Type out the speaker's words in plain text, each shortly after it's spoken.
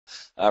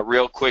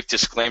Real quick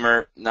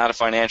disclaimer, not a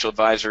financial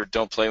advisor,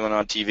 don't play one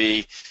on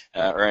TV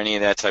or any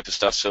of that type of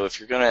stuff. So if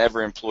you're going to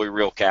ever employ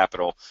real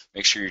capital,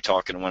 make sure you're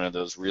talking to one of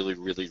those really,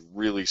 really,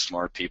 really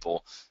smart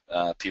people,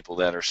 people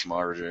that are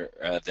smarter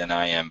than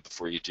I am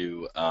before you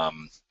do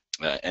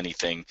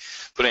anything,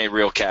 put any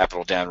real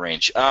capital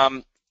downrange.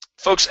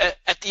 Folks,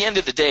 at the end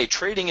of the day,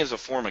 trading is a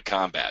form of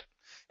combat.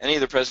 Any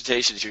of the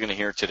presentations you're going to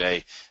hear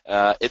today,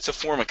 it's a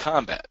form of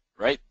combat,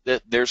 right?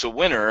 There's a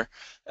winner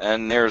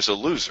and there's a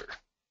loser.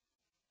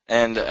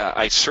 And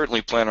I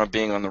certainly plan on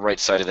being on the right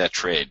side of that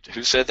trade.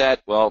 Who said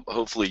that? Well,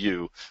 hopefully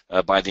you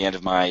by the end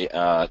of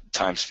my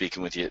time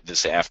speaking with you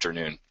this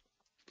afternoon.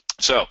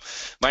 So,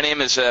 my name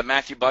is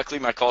Matthew Buckley.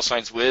 My call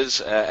sign's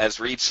Wiz.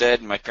 As Reed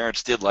said, my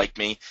parents did like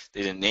me.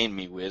 They didn't name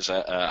me Wiz.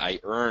 I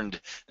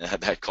earned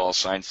that call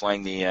sign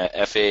flying the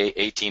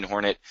FA-18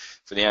 Hornet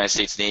for the United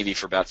States Navy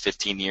for about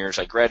 15 years.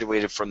 I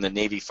graduated from the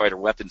Navy Fighter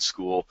Weapons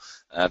School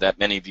that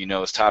many of you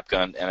know as Top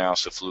Gun, and I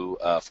also flew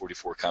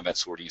 44 combat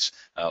sorties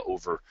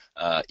over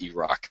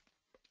Iraq.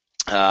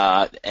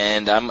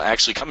 And I'm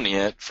actually coming to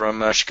you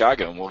from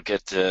Chicago, and we'll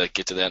get to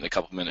that in a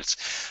couple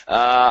minutes.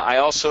 I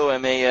also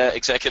am a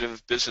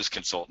executive business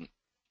consultant.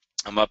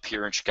 I'm up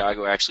here in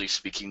Chicago actually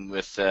speaking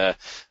with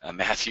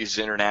Matthews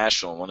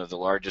International, one of the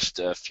largest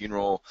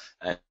funeral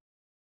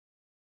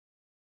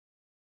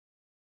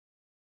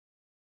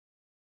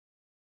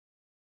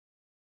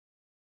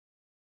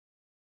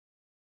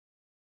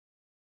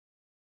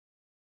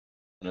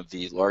one of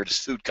the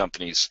largest food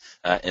companies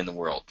in the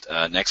world.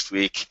 Next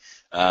week,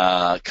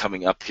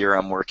 coming up here,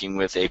 I'm working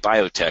with a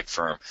biotech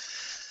firm.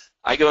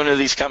 I go into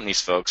these companies,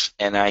 folks,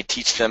 and I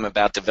teach them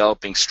about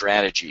developing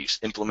strategies,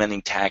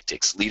 implementing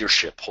tactics,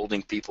 leadership,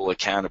 holding people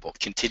accountable,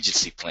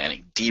 contingency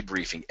planning,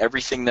 debriefing.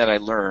 Everything that I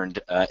learned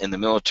in the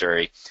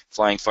military,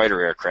 flying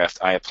fighter aircraft,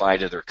 I apply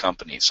to their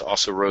companies.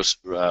 Also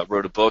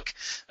wrote a book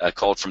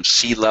called From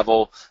Sea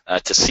Level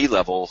to Sea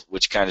Level,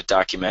 which kind of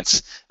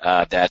documents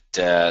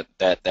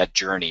that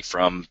journey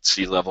from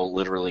sea level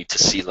literally to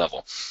sea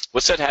level.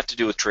 What's that have to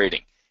do with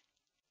trading?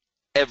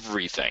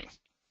 Everything.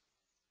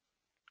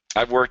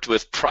 I've worked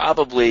with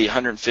probably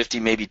 150,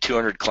 maybe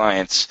 200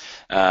 clients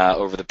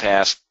over the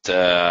past,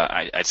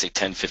 I'd say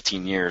 10,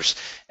 15 years.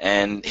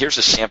 And here's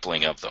a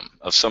sampling of them,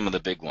 of some of the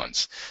big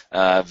ones.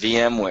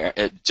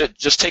 VMware,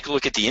 just take a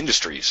look at the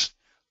industries.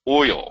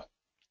 Oil,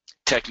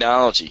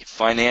 technology,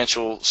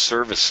 financial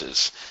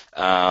services,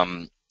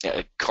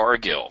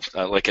 Cargill,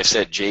 like I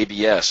said,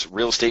 JBS,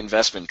 Real Estate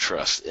Investment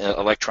Trust,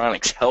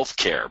 electronics,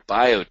 healthcare,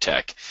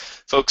 biotech.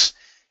 Folks,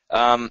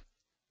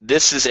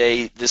 this is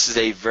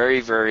a very,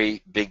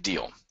 very big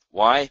deal.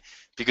 Why?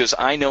 Because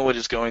I know what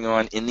is going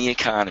on in the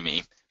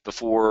economy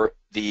before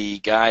the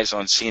guys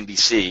on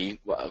CNBC,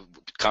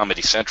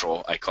 Comedy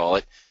Central, I call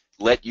it,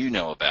 let you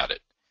know about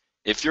it.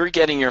 If you're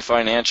getting your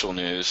financial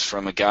news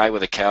from a guy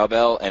with a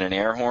cowbell and an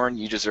air horn,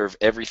 you deserve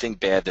everything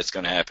bad that's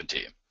going to happen to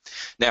you.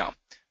 Now,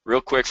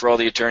 real quick for all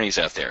the attorneys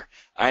out there,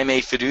 I'm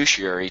a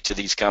fiduciary to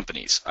these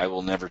companies. I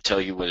will never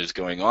tell you what is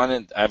going on,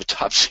 and I have a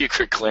top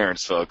secret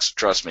clearance, folks.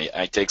 Trust me,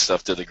 I take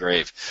stuff to the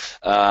grave.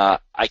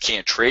 I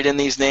can't trade in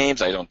these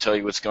names. I don't tell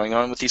you what's going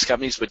on with these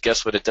companies, but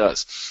guess what it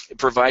does? It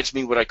provides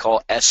me what I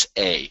call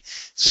SA,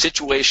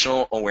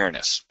 situational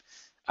awareness.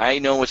 I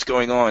know what's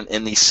going on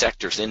in these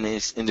sectors, in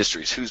these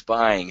industries, who's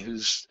buying,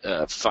 who's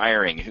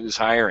firing, who's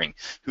hiring,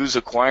 who's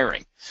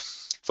acquiring.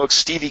 Folks,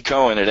 Stevie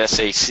Cohen at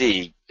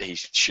SAC, he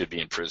should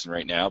be in prison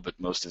right now, but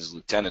most of his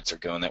lieutenants are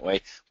going that way,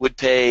 would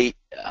pay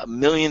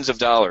millions of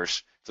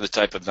dollars for the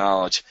type of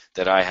knowledge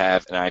that I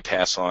have and I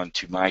pass on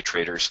to my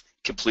traders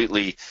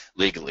completely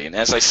legally. And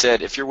as I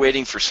said, if you're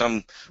waiting for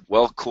some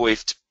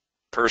well-coiffed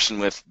person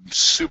with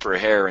super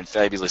hair and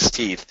fabulous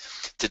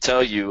teeth to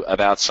tell you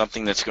about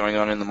something that's going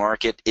on in the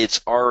market,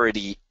 it's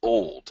already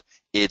old.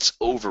 It's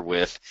over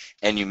with,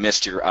 and you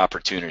missed your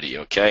opportunity,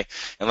 okay?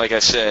 And like I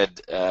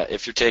said,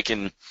 if you're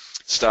taking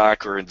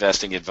stock or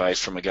investing advice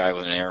from a guy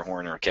with an air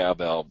horn or a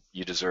cowbell,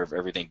 you deserve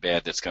everything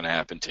bad that's going to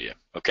happen to you,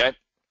 okay?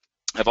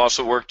 I've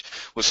also worked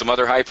with some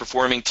other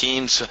high-performing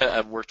teams.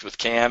 I've worked with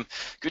Cam,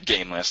 good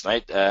game last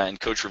night, and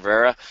Coach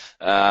Rivera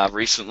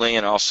recently,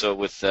 and also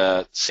with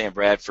Sam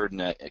Bradford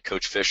and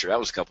Coach Fisher. That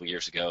was a couple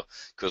years ago,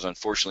 because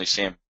unfortunately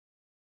Sam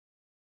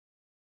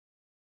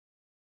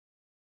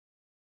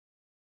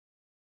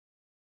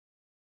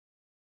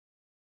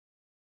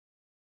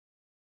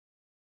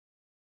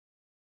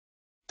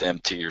them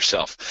to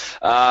yourself.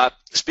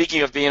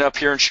 Speaking of being up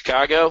here in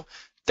Chicago,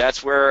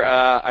 that's where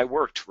I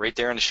worked, right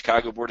there in the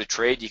Chicago Board of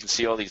Trade. You can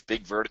see all these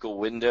big vertical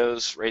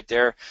windows right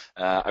there.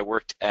 I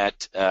worked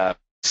at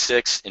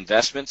 6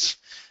 Investments,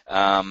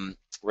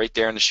 right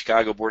there in the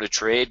Chicago Board of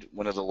Trade,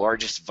 one of the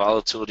largest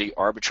volatility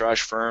arbitrage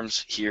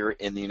firms here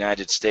in the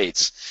United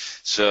States.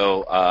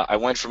 So I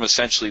went from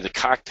essentially the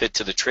cockpit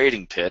to the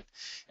trading pit,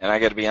 and I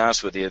got to be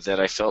honest with you that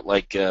I felt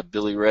like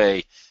Billy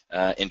Ray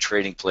in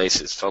trading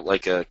places. Felt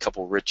like a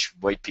couple rich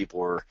white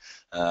people were,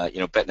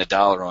 betting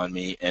 $1 on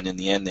me, and in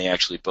the end, they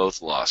actually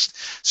both lost.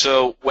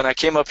 So when I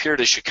came up here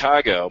to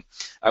Chicago,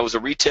 I was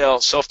a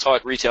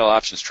self-taught retail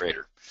options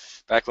trader.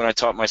 back when I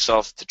taught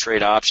myself to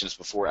trade options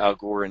before Al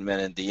Gore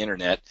invented the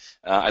internet,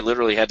 I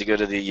literally had to go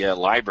to the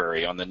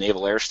library on the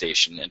Naval Air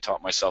Station and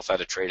taught myself how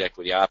to trade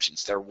equity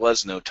options. There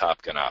was no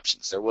Top Gun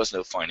options. There was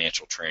no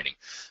financial training.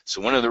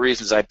 So one of the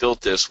reasons I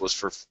built this was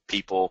for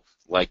people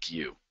like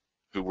you,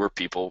 who were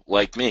people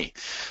like me.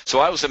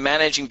 So I was the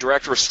managing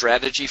director of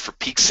strategy for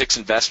Peak Six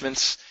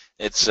Investments.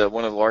 It's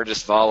one of the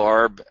largest vol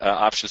arb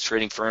options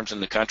trading firms in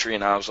the country,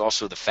 and I was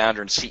also the founder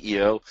and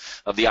CEO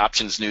of the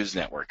Options News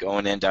Network,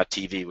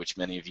 ONN.TV, which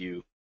many of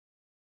you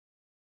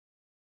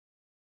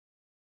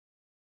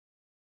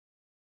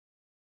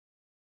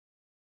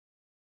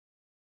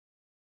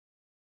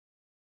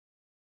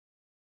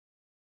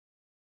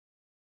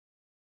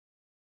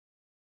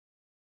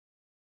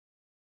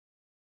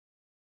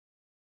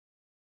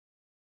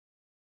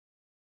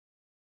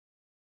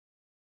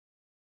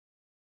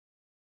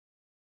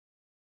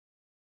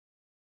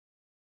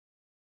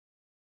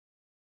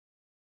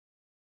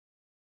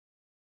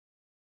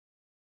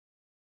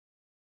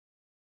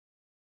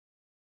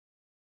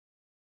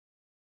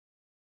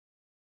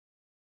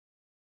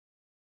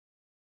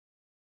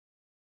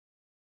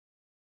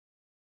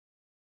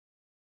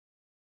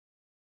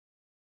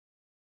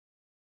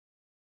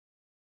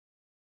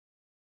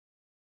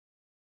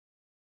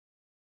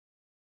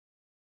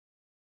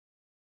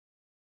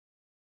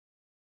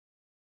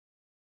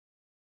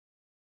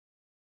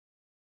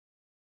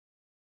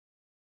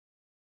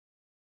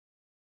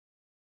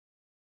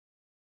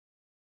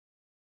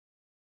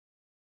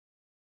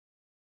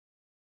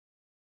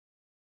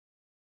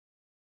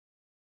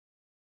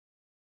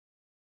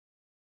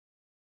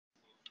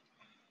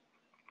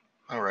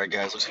All right,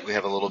 guys. Looks like we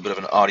have a little bit of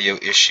an audio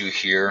issue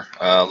here.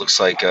 Looks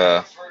like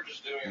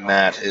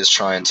Matt is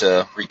trying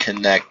to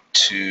reconnect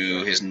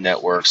to his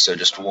network, so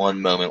just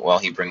one moment while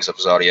he brings up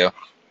his audio.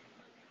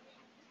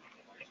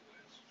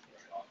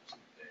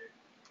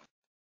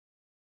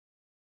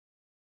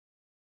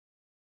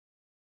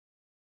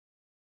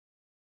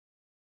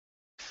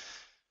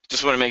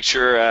 just want to make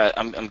sure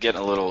I'm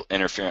getting a little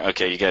interference.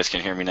 Okay, you guys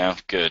can hear me now?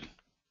 Good.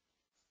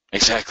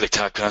 Exactly,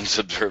 Top Gun's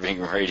observing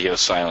radio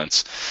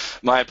silence.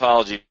 My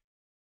apology.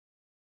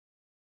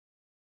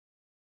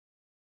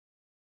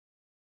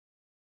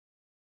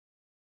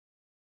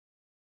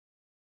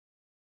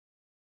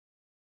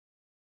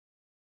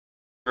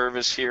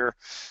 Service here.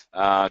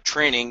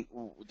 Training,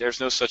 there's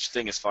no such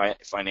thing as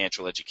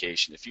financial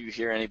education. If you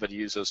hear anybody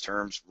use those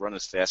terms, run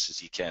as fast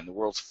as you can. The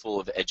world's full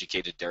of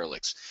educated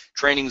derelicts.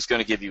 Training is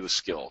going to give you a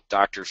skill.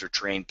 Doctors are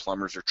trained,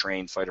 plumbers are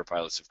trained, fighter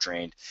pilots have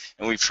trained,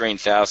 and we've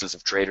trained thousands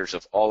of traders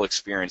of all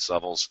experience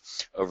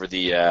levels over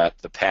the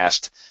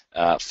past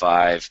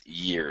 5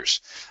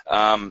 years.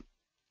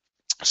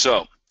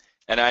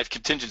 And I have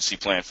contingency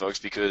plan, folks,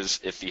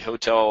 because if the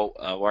hotel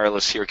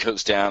wireless here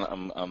goes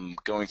down, I'm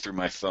going through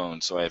my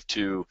phone. So I have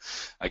two.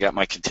 I got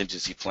my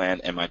contingency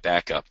plan and my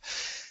backup.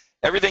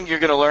 Everything you're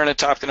going to learn at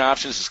Top Gun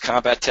Options is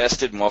combat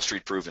tested and Wall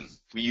Street proven.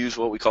 We use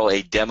what we call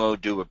a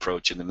demo-do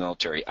approach in the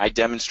military. I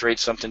demonstrate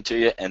something to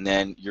you, and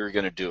then you're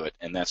going to do it,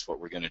 and that's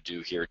what we're going to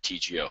do here at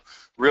TGO.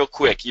 Real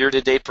quick,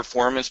 year-to-date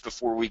performance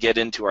before we get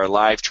into our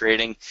live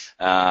trading,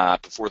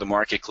 before the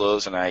market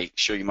close, and I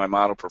show you my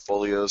model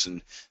portfolios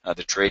and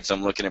the trades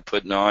I'm looking at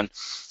putting on.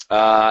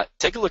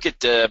 Take a look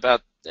at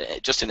about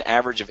just an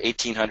average of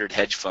 1,800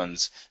 hedge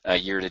funds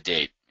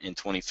year-to-date in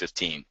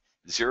 2015.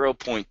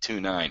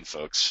 0.29,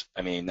 folks.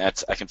 I mean, I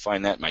can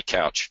find that in my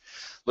couch.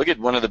 Look at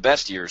one of the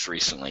best years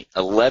recently,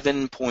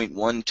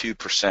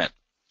 11.12%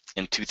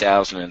 in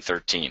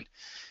 2013.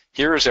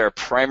 Here is our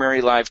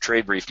primary live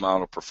trade brief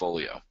model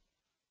portfolio,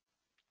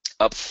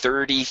 up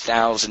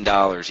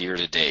 $30,000 year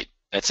to date.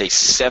 That's a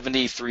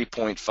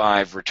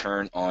 73.5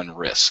 return on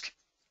risk.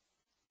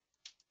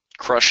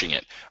 Crushing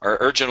it. Our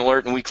urgent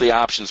alert and weekly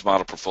options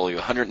model portfolio,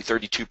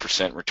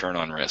 132% return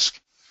on risk.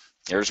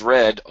 There's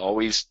red,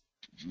 always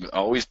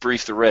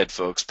brief the red,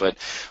 folks, but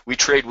we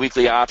trade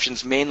weekly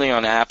options mainly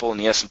on Apple and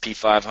the S&P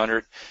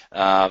 500,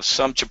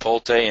 some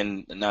Chipotle,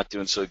 and not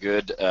doing so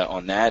good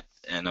on that,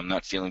 and I'm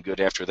not feeling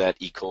good after that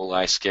E.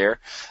 coli scare,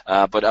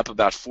 but up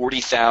about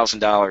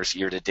 $40,000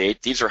 year to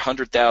date. These are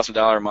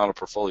 $100,000 model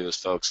portfolios,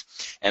 folks,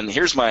 and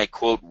here's my,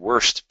 quote,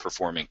 worst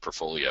performing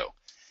portfolio,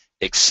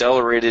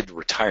 accelerated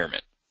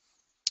retirement,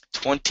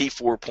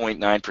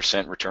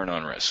 24.9% return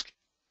on risk.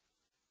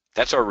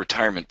 That's our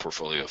retirement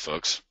portfolio,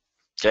 folks.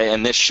 Okay,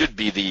 and this should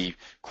be the,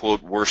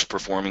 quote, worst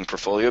performing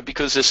portfolio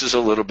because this is a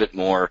little bit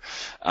more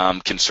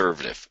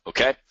conservative,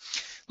 okay?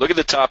 Look at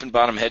the top and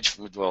bottom hedge,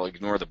 well,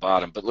 ignore the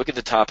bottom, but look at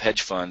the top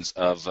hedge funds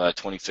of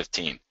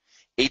 2015.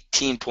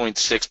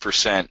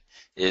 18.6%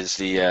 is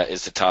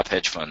the top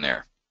hedge fund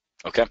there,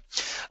 okay?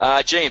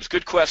 James,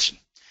 good question.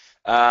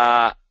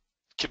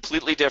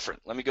 Completely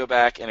different. Let me go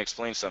back and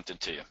explain something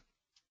to you.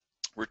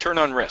 Return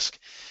on risk.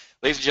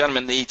 Ladies and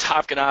gentlemen, the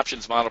Top Gun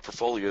Options model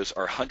portfolios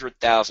are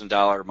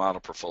 $100,000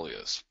 model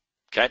portfolios,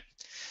 okay?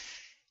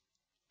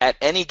 At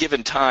any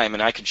given time,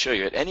 and I can show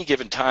you, at any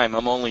given time,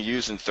 I'm only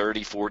using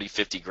 30, 40,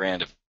 50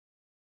 grand of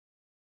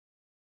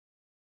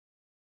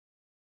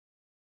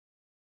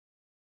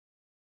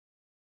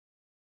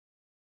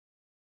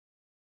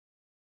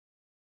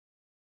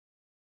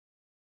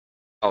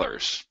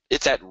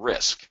It's at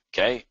risk,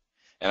 okay?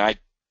 And I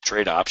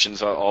trade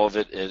options. All of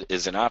it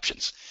is in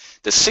options.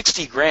 The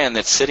 60 grand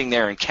that's sitting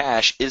there in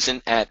cash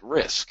isn't at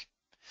risk.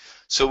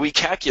 So we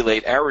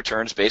calculate our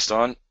returns based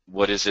on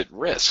what is at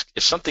risk.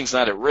 If something's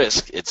not at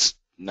risk, it's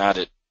not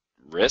at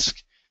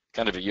risk.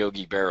 Kind of a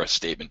Yogi Berra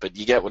statement, but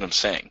you get what I'm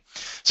saying.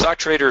 Stock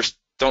traders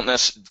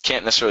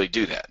can't necessarily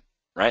do that,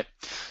 right?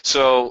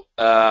 So,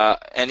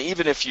 and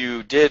even if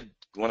you did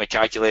want to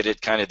calculate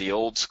it kind of the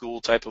old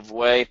school type of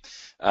way,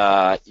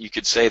 you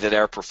could say that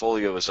our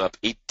portfolio is up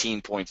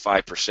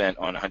 18.5%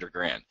 on 100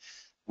 grand.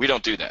 We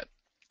don't do that.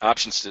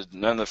 Options to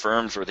none of the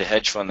firms or the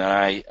hedge fund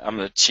that I'm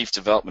the chief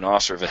development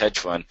officer of a hedge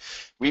fund.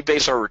 We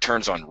base our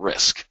returns on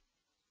risk.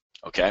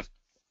 Okay,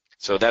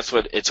 so that's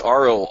what it's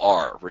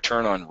ROR,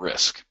 return on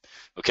risk.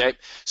 Okay,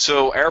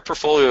 so our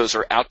portfolios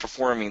are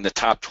outperforming the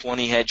top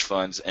 20 hedge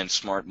funds and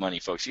smart money,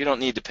 folks. You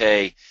don't need to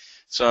pay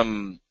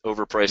some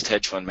overpriced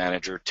hedge fund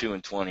manager 2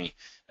 and 20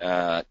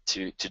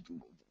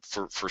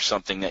 for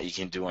something that you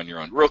can do on your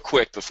own. Real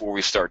quick before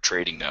we start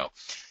trading, though.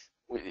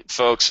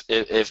 Folks,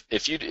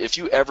 if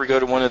you ever go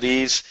to one of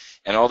these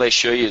and all they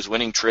show you is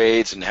winning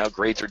trades and how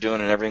great they're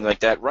doing and everything like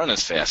that, run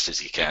as fast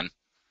as you can.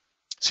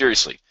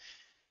 Seriously.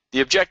 The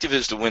objective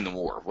is to win the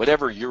war.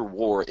 Whatever your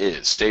war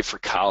is, save for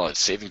college,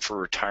 saving for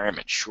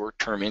retirement,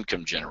 short-term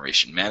income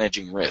generation,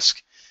 managing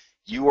risk,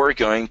 you are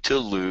going to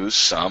lose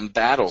some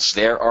battles.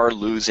 There are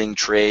losing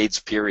trades,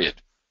 period.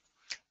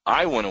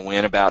 I want to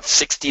win about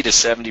 60 to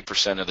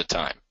 70% of the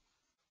time.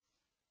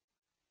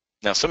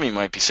 Now, some of you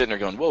might be sitting there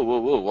going, whoa,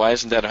 whoa, whoa, why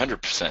isn't that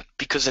 100%?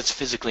 Because it's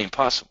physically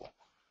impossible.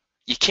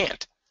 You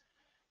can't.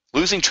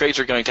 Losing trades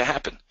are going to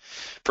happen.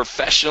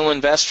 Professional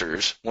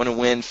investors want to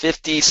win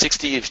 50,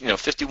 60,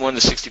 51 to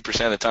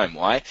 60% of the time.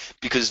 Why?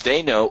 Because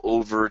they know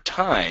over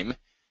time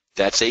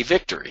that's a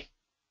victory.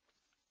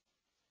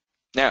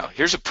 Now,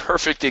 here's a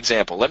perfect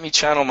example. Let me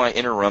channel my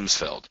inner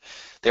Rumsfeld.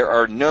 There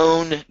are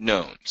known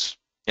knowns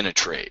in a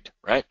trade,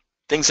 right?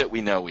 Things that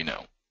we know.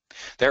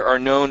 There are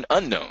known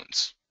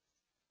unknowns.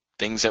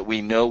 Things that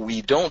we know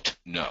we don't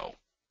know.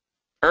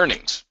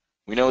 Earnings.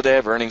 We know they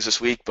have earnings this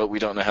week, but we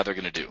don't know how they're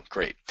going to do.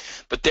 Great.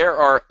 But there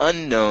are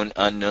unknown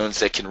unknowns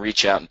that can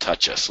reach out and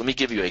touch us. Let me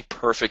give you a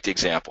perfect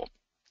example.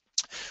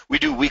 We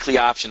do weekly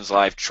options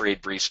live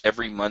trade briefs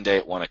every Monday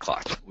at 1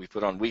 o'clock. We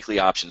put on weekly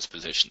options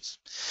positions.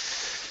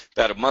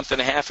 About a month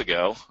and a half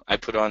ago, I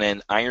put on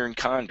an iron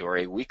condor,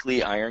 a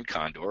weekly iron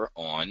condor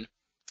on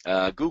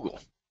Google,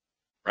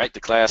 right?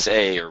 The Class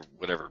A or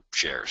whatever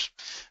shares.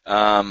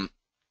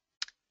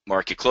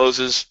 Market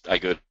closes, I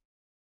go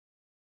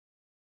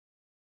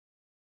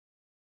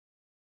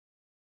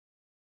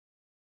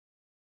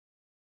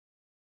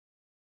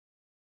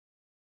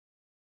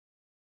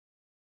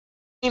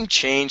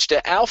change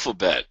to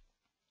Alphabet.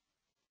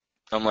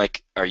 I'm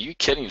like, are you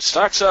kidding?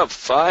 Stock's up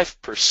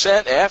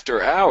 5%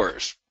 after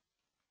hours.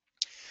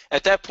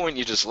 At that point,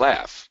 you just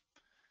laugh.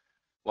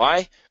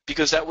 Why?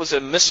 Because that was a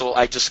missile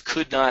I just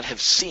could not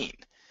have seen.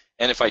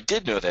 And if I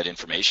did know that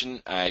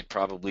information, I'd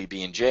probably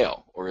be in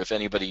jail. Or if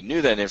anybody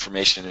knew that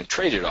information and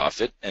traded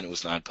off it, and it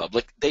was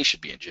non-public, they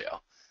should be in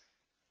jail.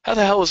 How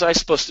the hell was I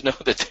supposed to know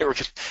that they were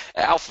going to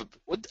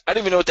Alphabet? I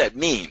don't even know what that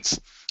means.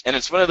 And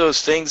it's one of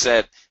those things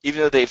that even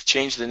though they've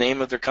changed the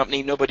name of their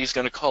company, nobody's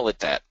going to call it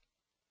that.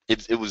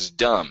 It was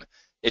dumb.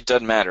 It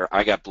doesn't matter.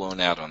 I got blown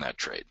out on that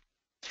trade.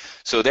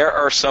 So there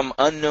are some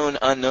unknown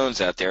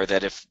unknowns out there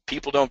that if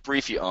people don't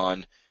brief you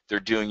on, they're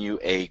doing you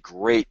a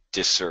great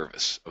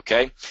disservice,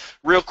 okay?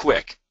 Real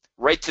quick,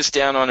 write this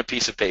down on a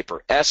piece of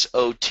paper,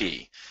 SOT.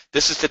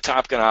 This is the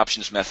Top Gun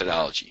Options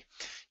methodology.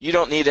 You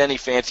don't need any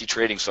fancy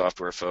trading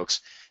software,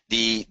 folks.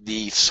 The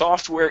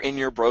software in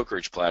your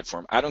brokerage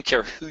platform, I don't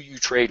care who you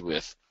trade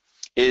with,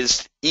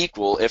 is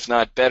equal, if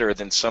not better,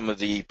 than some of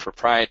the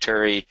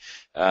proprietary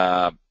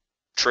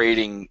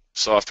trading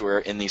software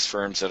in these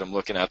firms that I'm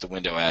looking out the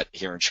window at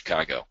here in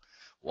Chicago.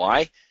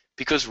 Why?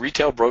 Because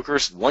retail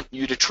brokers want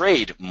you to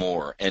trade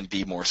more and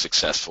be more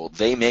successful.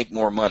 They make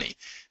more money.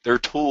 Their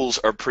tools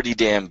are pretty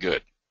damn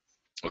good.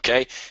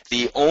 Okay?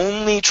 The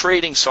only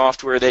trading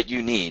software that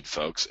you need,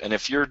 folks, and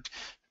if you're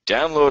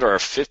download our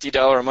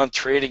 $50 a month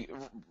trading,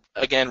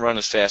 again, run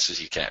as fast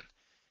as you can.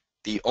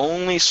 The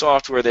only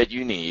software that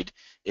you need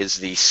is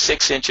the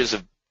 6 inches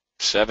of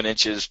 7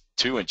 inches,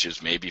 2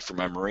 inches maybe for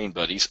my Marine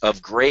buddies,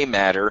 of gray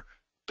matter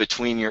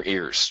between your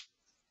ears.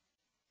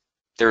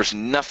 There's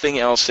nothing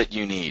else that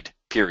you need,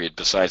 period,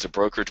 besides a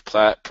brokerage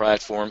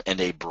platform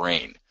and a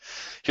brain.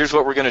 Here's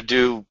what we're going to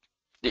do.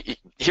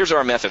 Here's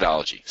our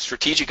methodology,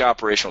 strategic,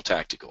 operational,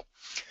 tactical.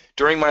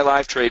 During my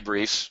live trade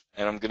briefs,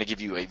 and I'm going to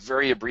give you a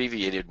very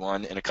abbreviated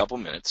one in a couple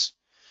minutes,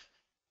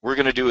 we're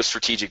going to do a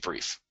strategic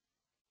brief.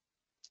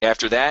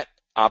 After that,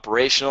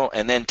 operational,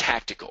 and then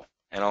tactical.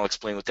 And I'll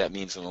explain what that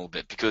means in a little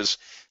bit, because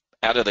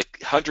out of the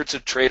hundreds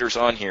of traders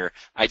on here,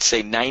 I'd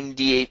say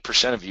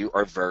 98% of you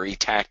are very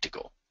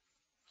tactical.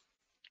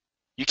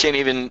 You can't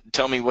even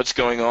tell me what's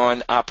going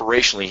on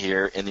operationally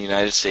here in the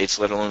United States,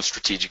 let alone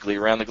strategically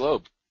around the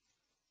globe.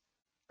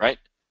 Right?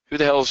 Who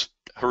the hell's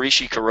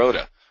Harishi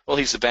Kuroda? Well,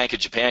 he's the Bank of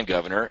Japan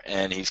governor,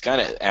 and he's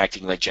kind of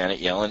acting like Janet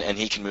Yellen, and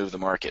he can move the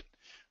market.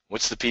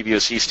 What's the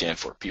PBOC stand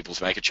for? People's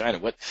Bank of China.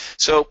 What?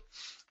 So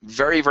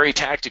very, very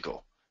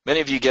tactical.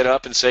 Many of you get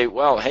up and say,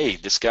 well, hey,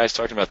 this guy's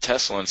talking about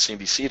Tesla on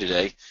CNBC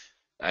today.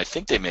 I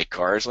think they make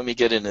cars. Let me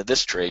get into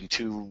this trade. And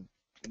 2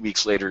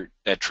 weeks later,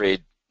 that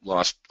trade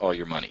lost all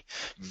your money.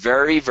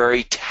 Very,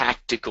 very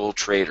tactical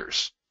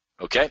traders.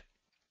 Okay?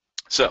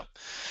 So,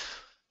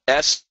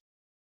 S.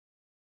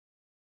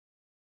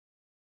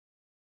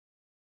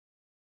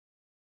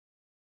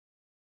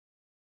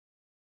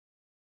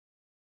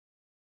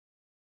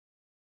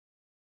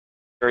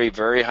 Very,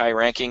 very high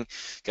ranking.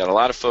 Got a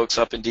lot of folks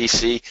up in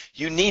D.C.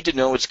 You need to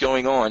know what's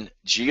going on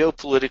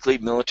geopolitically,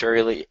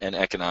 militarily, and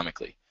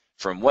economically.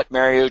 From what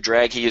Mario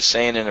Draghi is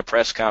saying in a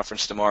press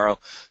conference tomorrow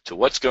to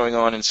what's going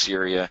on in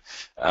Syria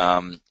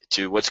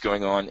to what's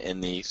going on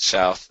in the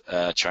South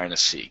China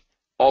Sea.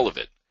 All of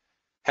it.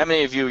 How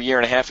many of you a year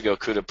and a half ago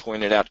could have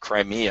pointed out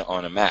Crimea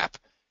on a map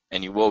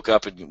and you woke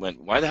up and you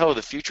went, why the hell are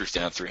the futures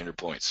down 300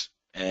 points?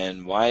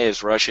 And why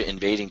is Russia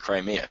invading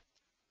Crimea?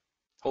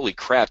 Holy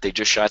crap, they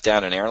just shot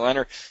down an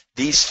airliner.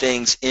 These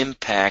things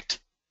impact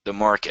the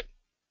market.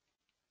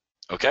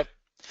 Okay?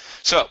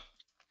 So,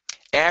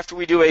 after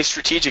we do a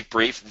strategic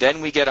brief, then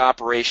we get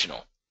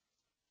operational.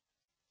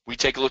 We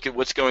take a look at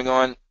what's going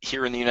on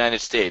here in the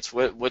United States,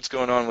 what's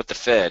going on with the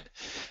Fed,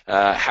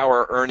 how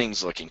are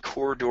earnings looking,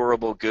 core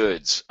durable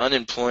goods,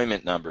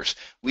 unemployment numbers.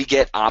 We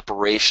get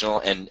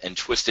operational and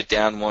twist it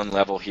down one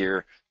level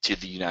here to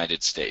the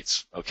United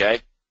States.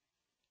 Okay?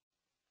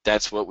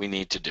 That's what we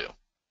need to do.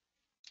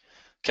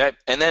 Okay,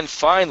 and then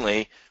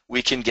finally,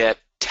 we can get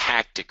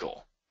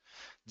tactical.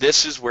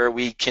 This is where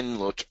we can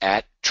look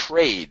at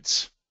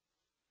trades.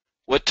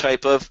 What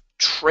type of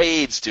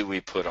trades do we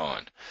put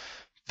on?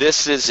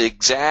 This is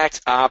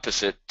exact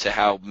opposite to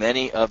how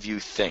many of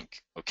you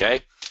think,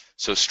 okay?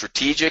 So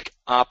strategic,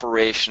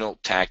 operational,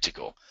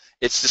 tactical.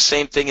 It's the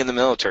same thing in the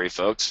military,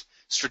 folks.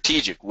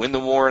 Strategic, win the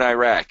war in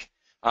Iraq.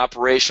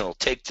 Operational,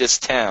 take this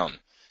town.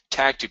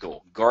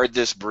 Tactical, guard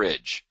this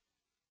bridge.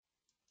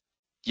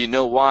 You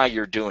know why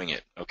you're doing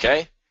it,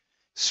 okay?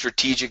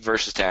 Strategic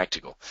versus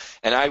tactical.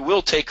 And I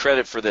will take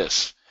credit for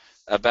this.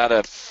 About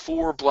a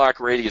 4-block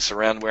radius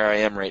around where I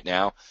am right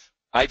now,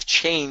 I've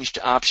changed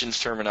options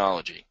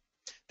terminology.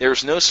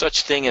 There's no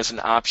such thing as an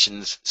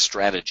options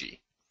strategy.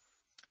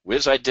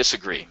 Wiz, I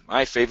disagree.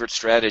 My favorite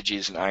strategy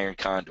is an iron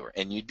condor,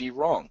 and you'd be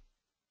wrong.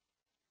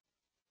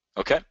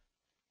 Okay?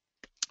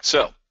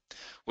 So,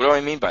 what do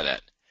I mean by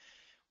that?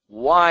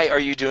 Why are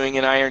you doing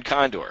an iron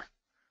condor?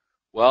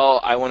 Well,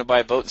 I want to buy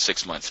a boat in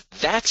 6 months.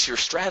 That's your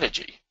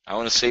strategy. I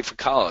want to save for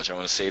college. I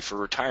want to save for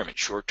retirement,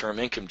 short-term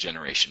income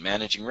generation,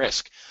 managing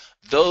risk.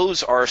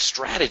 Those are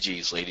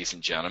strategies, ladies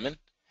and gentlemen.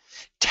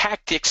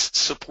 Tactics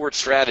support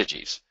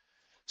strategies.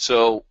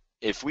 So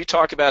if we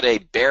talk about a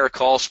bear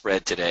call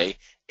spread today,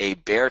 a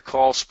bear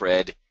call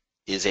spread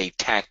is a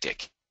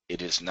tactic.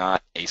 It is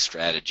not a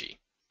strategy.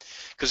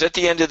 Because at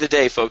the end of the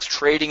day, folks,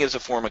 trading is a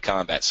form of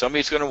combat.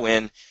 Somebody's going to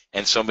win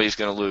and somebody's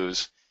going to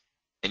lose.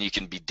 And you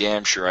can be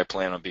damn sure I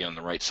plan on being on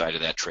the right side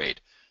of that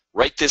trade.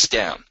 Write this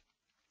down.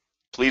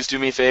 Please do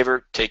me a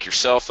favor. Take your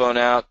cell phone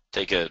out.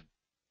 Take a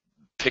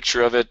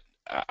picture of it.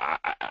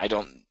 I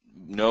don't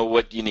know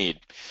what you need.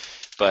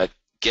 But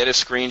get a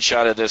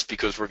screenshot of this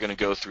because we're going to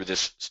go through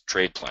this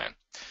trade plan.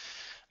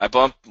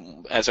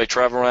 As I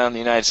travel around the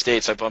United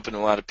States, I bump into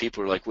a lot of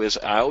people who are like, Wiz,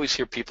 I always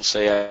hear people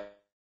say,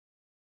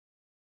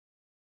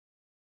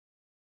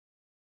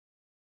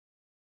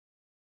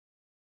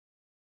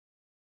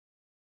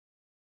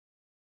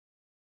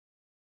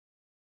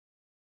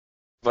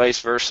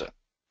 vice versa.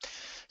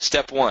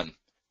 Step 1,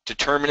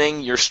 determining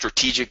your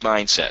strategic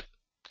mindset.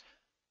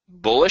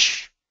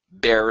 Bullish,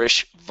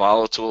 bearish,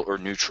 volatile, or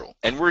neutral.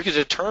 And we're going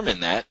to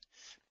determine that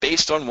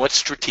based on what's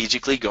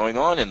strategically going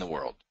on in the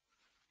world.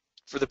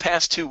 For the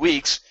past 2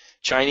 weeks,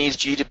 Chinese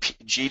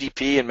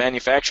GDP and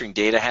manufacturing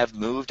data have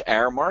moved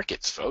our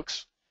markets,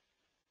 folks.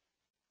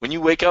 When you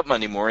wake up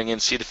Monday morning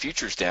and see the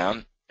futures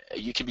down,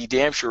 you can be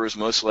damn sure it was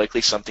most likely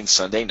something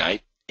Sunday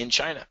night in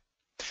China.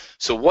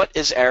 So what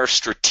is our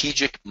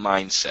strategic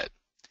mindset?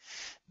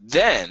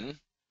 Then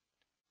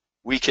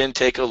we can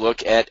take a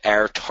look at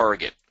our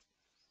target.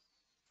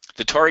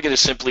 The target is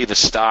simply the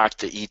stock,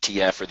 the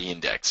ETF, or the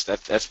index.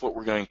 That's what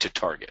we're going to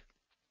target.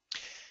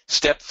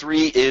 Step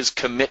 3 is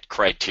commit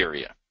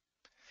criteria.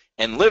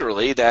 And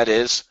literally that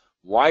is,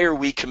 why are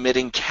we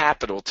committing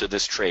capital to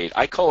this trade?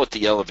 I call it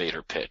the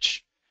elevator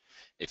pitch.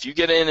 If you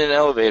get in an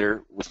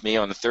elevator with me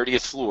on the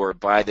 30th floor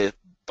by the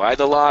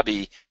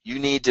lobby, you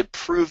need to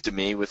prove to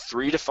me with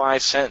 3 to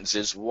 5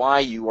 sentences why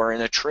you are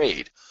in a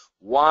trade,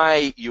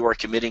 why you are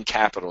committing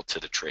capital to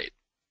the trade.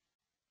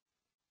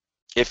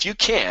 If you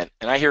can't,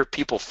 and I hear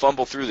people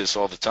fumble through this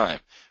all the time,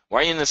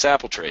 why are you in this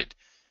Apple trade?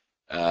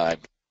 I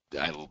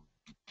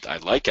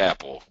like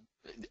Apple.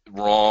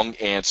 Wrong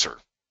answer.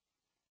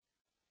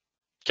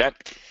 Okay?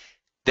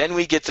 Then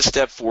we get to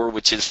step 4,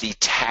 which is the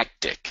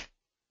tactic.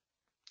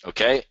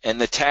 Okay?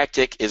 And the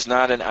tactic is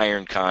not an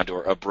iron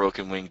condor, a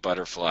broken wing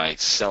butterfly,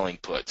 selling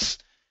puts.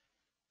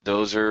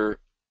 Those are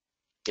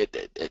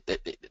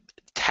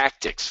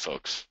tactics,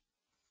 folks.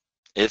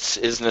 It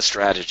isn't a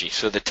strategy.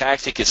 So the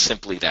tactic is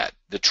simply that,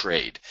 the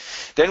trade.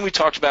 Then we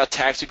talked about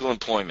tactical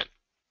employment.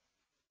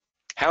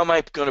 How am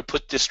I going to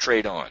put this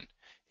trade on?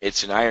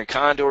 It's an iron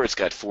condor. It's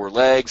got 4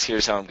 legs.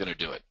 Here's how I'm going to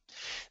do it.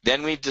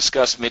 Then we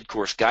discussed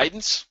mid-course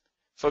guidance.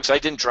 Folks, I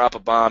didn't drop a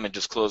bomb and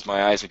just close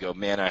my eyes and go,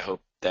 man, I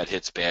hope that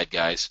hits bad,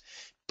 guys.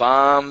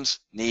 Bombs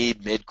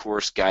need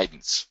mid-course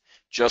guidance,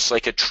 just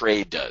like a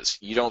trade does.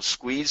 You don't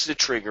squeeze the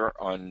trigger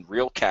on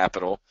real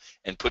capital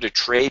and put a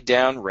trade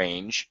down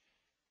range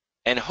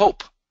and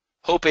hope.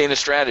 Hope ain't a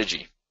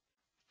strategy.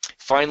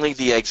 Finally,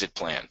 the exit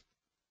plan.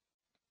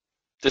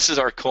 This is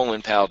our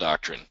Colin Powell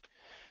doctrine.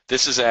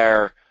 This is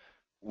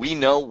we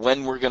know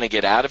when we're going to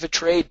get out of a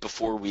trade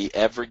before we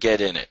ever get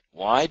in it.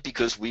 Why?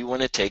 Because we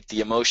want to take the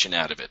emotion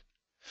out of it.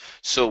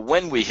 So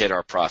when we hit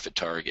our profit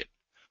target,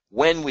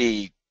 when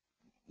we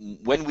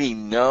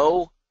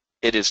know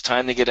it is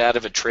time to get out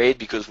of a trade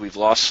because we've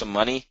lost some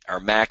money, our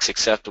max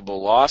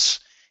acceptable loss,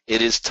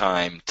 it is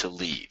time to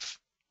leave.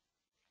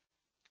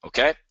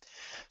 Okay?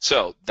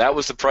 So that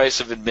was the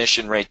price of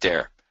admission right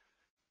there.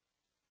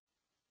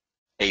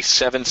 A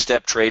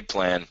 7-step trade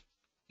plan.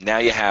 Now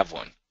you have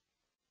one.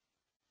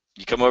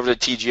 You come over to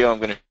TGO, I'm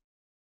going to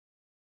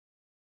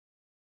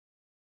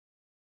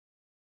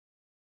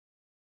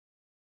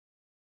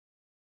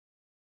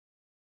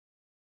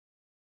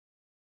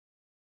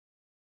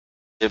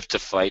live to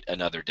fight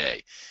another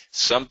day.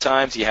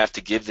 Sometimes you have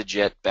to give the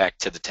jet back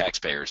to the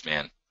taxpayers,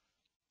 man.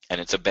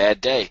 And it's a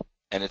bad day,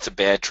 and it's a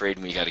bad trade,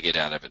 and we got to get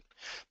out of it.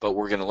 But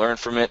we're going to learn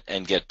from it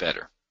and get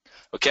better.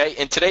 Okay?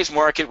 In today's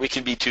market, we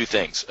can be 2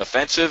 things.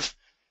 Offensive,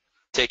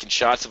 taking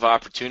shots of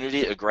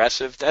opportunity,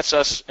 aggressive. That's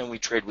us, and we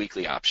trade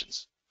weekly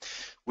options.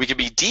 We can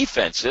be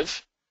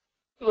defensive,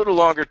 a little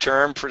longer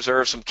term,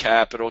 preserve some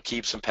capital,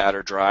 keep some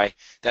powder dry.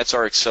 That's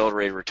our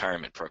accelerated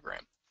retirement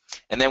program.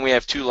 And then we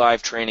have 2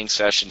 live training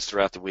sessions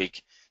throughout the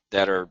week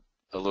that are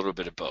a little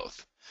bit of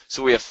both.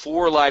 So we have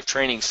 4 live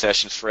training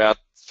sessions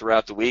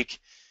throughout the week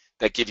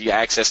that give you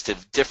access to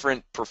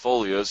different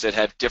portfolios that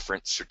have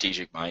different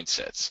strategic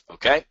mindsets.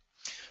 Okay?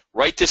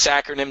 Write this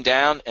acronym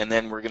down, and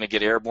then we're going to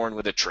get airborne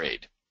with a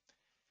trade.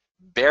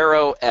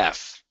 Barrow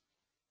F.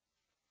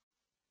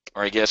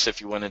 Or I guess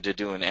if you wanted to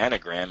do an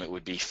anagram, it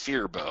would be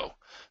Fearbo.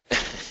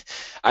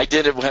 I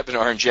did a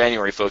webinar in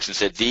January, folks, and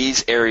said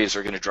these areas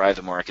are going to drive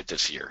the market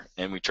this year,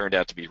 and we turned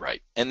out to be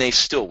right, and they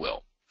still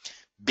will.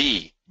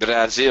 B,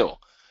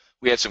 Brazil.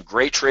 We had some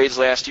great trades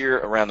last year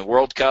around the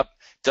World Cup.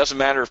 Doesn't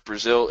matter if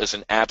Brazil is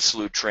an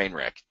absolute train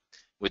wreck,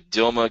 with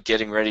Dilma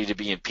getting ready to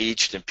be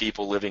impeached and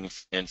people living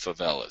in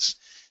favelas.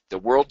 The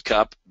World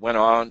Cup went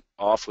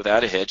off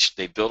without a hitch.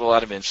 They built a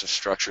lot of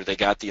infrastructure. They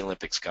got the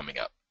Olympics coming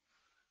up.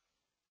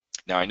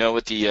 Now, I know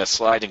with the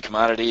slide in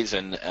commodities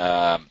and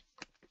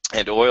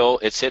oil,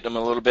 it's hitting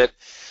them a little bit,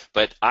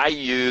 but I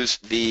use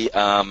the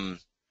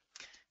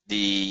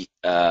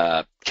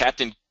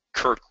Captain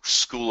Kirk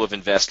School of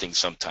Investing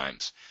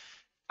sometimes.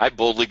 I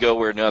boldly go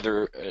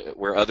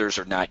where others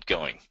are not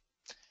going.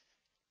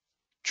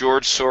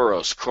 George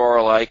Soros,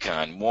 Carl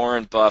Icahn,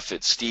 Warren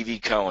Buffett, Stevie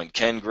Cohen,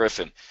 Ken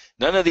Griffin.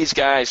 None of these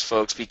guys,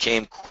 folks,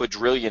 became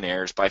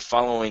quadrillionaires by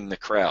following the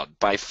crowd,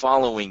 by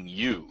following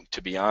you,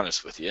 to be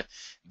honest with you.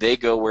 They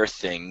go where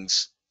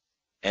things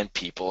and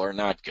people are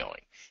not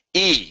going.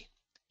 E,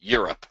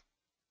 Europe.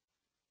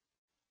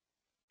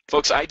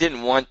 Folks, I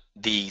didn't want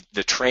the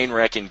train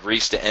wreck in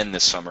Greece to end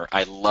this summer.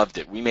 I loved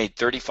it. We made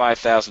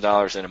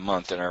 $35,000 in a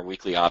month in our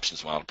weekly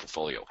options model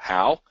portfolio.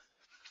 How?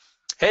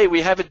 Hey,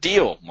 we have a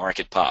deal,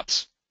 market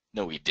pops.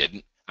 No, we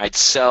didn't. I'd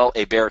sell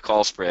a bear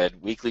call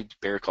spread, weekly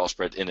bear call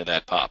spread into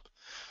that pop.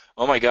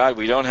 Oh my God,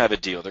 we don't have a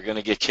deal. They're going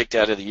to get kicked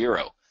out of the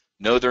euro.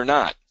 No, they're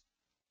not.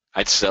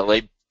 I'd sell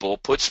a bull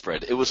put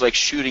spread. It was like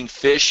shooting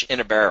fish in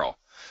a barrel.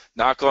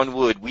 Knock on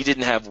wood, we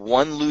didn't have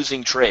one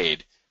losing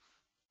trade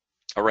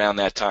around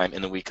that time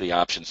in the weekly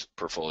options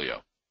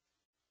portfolio.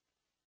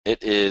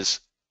 It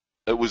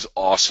was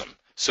awesome.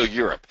 So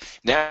Europe.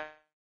 Now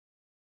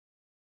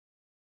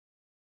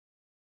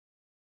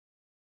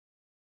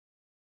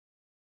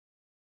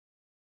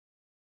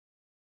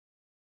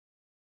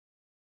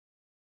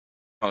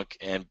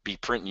and be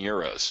printing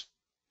euros.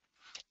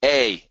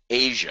 A,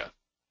 Asia.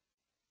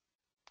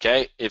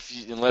 Okay,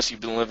 unless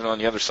you've been living on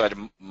the other side of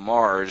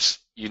Mars,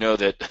 you know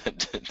that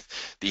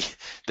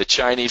the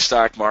Chinese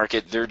stock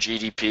market, their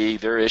GDP,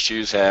 their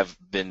issues have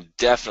been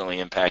definitely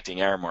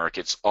impacting our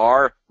markets.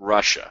 R,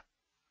 Russia.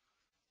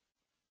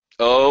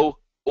 O,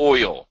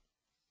 oil.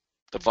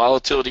 The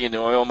volatility in the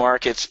oil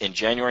markets in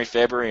January,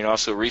 February, and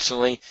also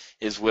recently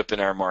is whipping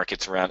our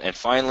markets around. And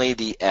finally,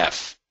 the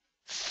F,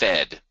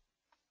 Fed.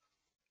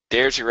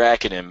 There's your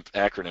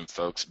acronym,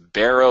 folks.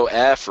 Barrow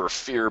F or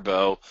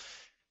Fearbo.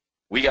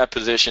 We got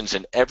positions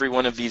in every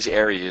one of these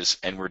areas,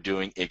 and we're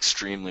doing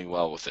extremely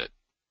well with it.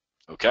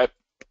 Okay?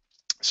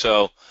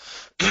 So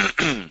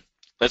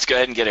let's go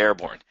ahead and get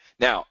airborne.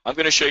 Now, I'm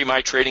going to show you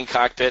my trading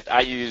cockpit.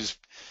 I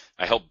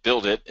helped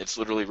build it. It's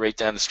literally right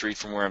down the street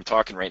from where I'm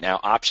talking right now,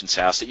 Options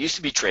House. It used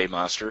to be Trade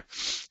Monster.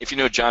 If you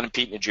know John and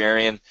Pete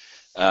Najarian,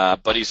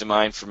 buddies of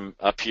mine from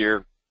up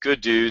here,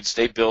 good dudes.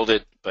 They built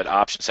it, but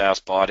Options House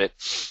bought it.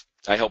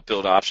 I helped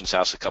build Options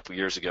House a couple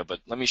years ago, but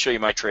let me show you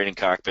my trading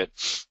cockpit.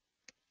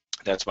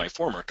 That's my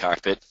former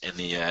cockpit in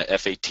the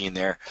F-18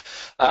 there.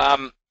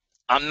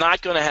 I'm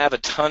not going to have a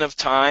ton of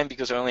time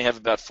because I only have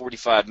about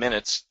 45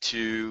 minutes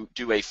to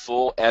do a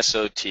full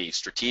SOT,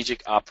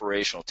 Strategic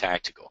Operational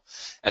Tactical.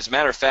 As a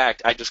matter of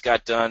fact, I just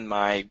got done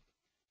my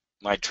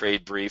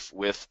trade brief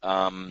with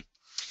my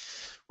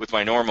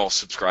normal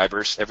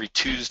subscribers. Every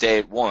Tuesday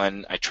at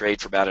 1, I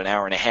trade for about an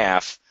hour and a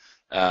half,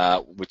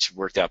 which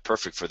worked out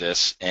perfect for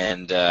this.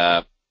 And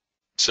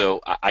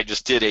so I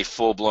just did a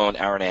full-blown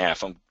hour and a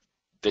half.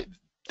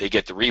 They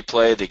get the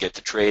replay, they get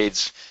the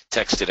trades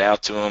texted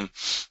out to them.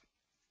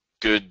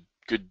 Good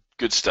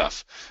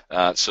stuff.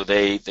 So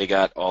they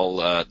got all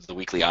the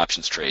weekly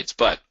options trades.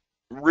 But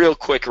real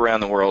quick around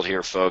the world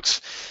here,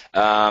 folks.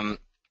 The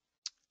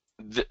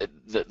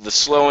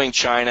slowing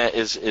China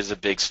is a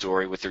big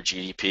story with their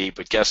GDP.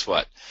 But guess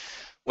what?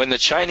 When the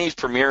Chinese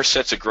premier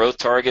sets a growth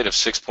target of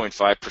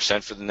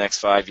 6.5% for the next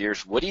 5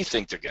 years, what do you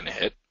think they're going to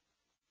hit?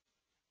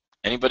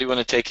 Anybody want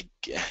to take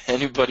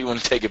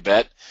a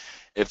bet?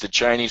 If the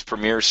Chinese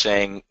premier is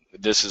saying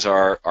this is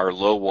our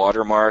low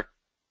water mark,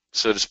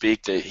 so to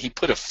speak, he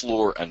put a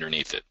floor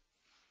underneath it.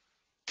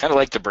 Kind of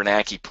like the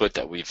Bernanke put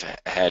that we've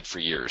had for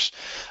years.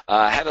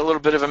 Had a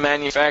little bit of a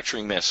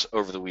manufacturing miss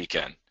over the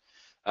weekend.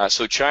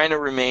 So China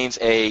remains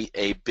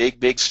a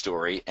big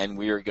story, and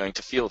we are going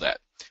to feel that.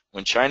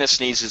 When China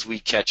sneezes, we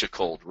catch a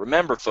cold.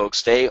 Remember,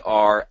 folks, they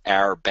are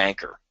our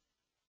banker.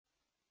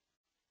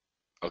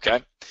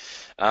 Okay?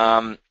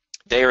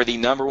 They are the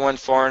 #1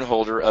 foreign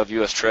holder of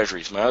U.S.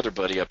 Treasuries. My other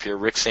buddy up here,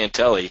 Rick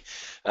Santelli,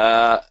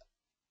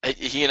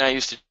 he and I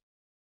used to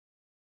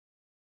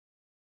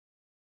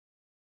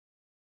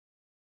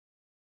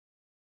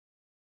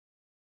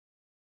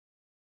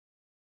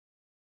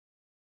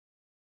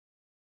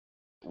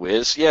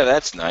Wiz, yeah,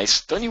 that's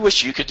nice. Don't you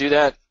wish you could do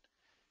that?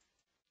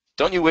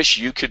 Don't you wish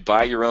you could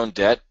buy your own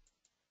debt?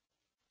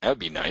 That would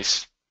be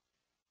nice.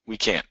 We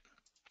can't.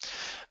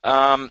 We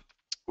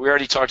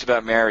already talked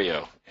about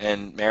Mario,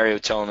 and Mario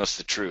telling us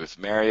the truth.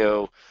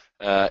 Mario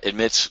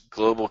admits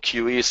global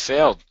QE has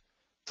failed.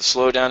 The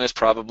slowdown is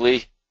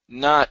probably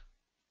not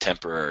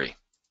temporary.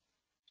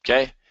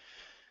 Okay?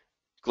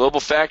 Global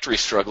factory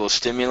struggle as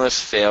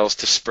stimulus fails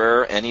to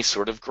spur any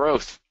sort of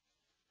growth.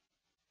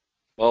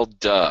 Well,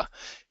 duh.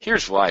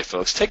 Here's why,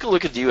 folks. Take a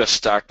look at the U.S.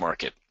 stock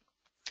market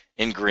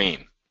in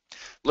green.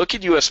 Look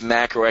at U.S.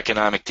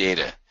 macroeconomic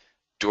data,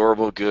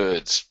 durable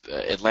goods,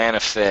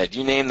 Atlanta Fed.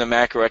 You name the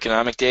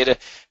macroeconomic data.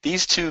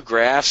 These two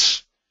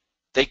graphs,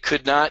 they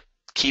could not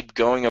keep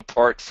going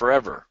apart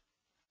forever.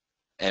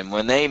 And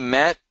when they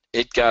met,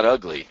 it got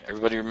ugly.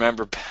 Everybody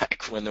remember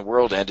back when the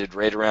world ended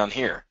right around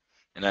here.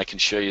 And I can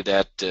show you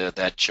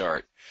that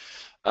chart.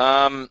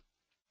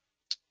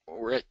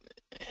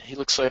 He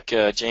looks like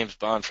James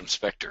Bond from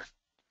Spectre,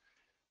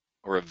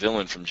 or a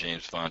villain from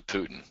James Bond,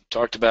 Putin.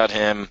 Talked about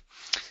him.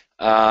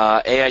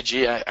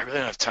 AIG, I really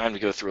don't have time to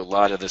go through a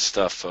lot of this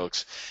stuff,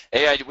 folks.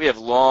 AIG, we have a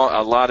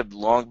lot of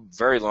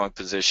very long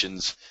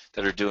positions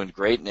that are doing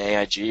great in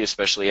AIG,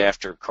 especially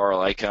after Carl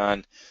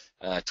Icahn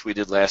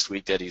tweeted last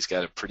week that he's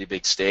got a pretty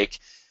big stake.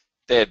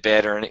 They had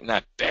bad earnings,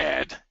 not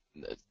bad.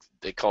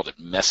 They called it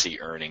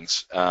messy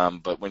earnings.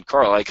 But when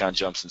Carl Icahn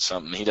jumps in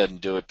something, he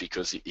doesn't do it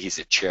because he's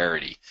a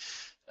charity.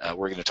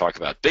 We're going to talk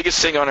about.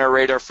 Biggest thing on our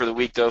radar for the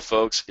week, though,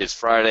 folks, is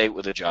Friday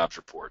with a jobs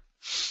report.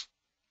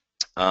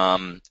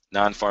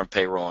 Non-farm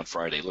payroll on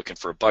Friday, looking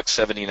for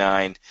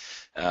 $1.79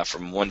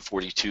 from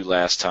 142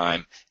 last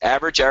time.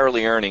 Average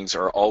hourly earnings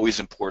are always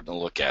important to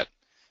look at.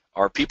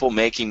 Are people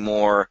making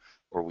more,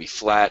 or are we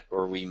flat,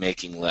 or are we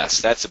making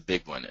less? That's a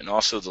big one. And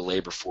also the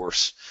labor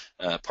force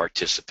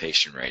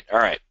participation rate. All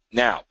right,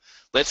 now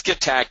let's get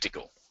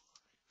tactical.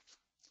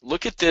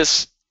 Look at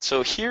this.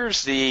 So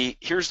here's the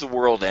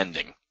world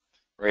ending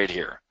right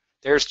here.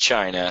 There's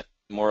China,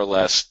 more or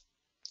less,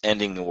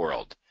 ending the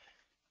world.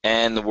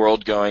 And the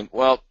world going,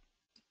 well,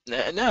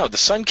 no, the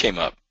sun came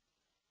up.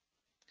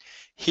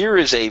 Here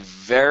is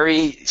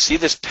see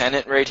this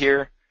pennant right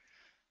here?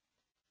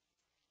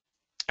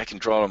 I can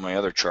draw it on my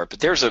other chart, but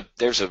there's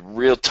a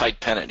real tight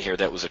pennant here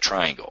that was a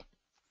triangle.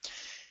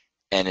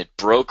 And it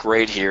broke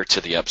right here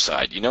to the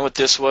upside. You know what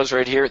this was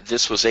right here?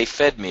 This was a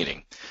Fed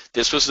meeting.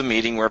 This was the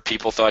meeting where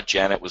people thought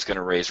Janet was going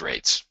to raise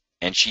rates.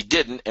 And she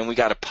didn't, and we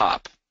got a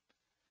pop.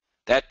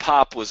 That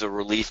pop was a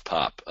relief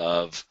pop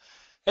of,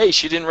 hey,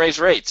 she didn't raise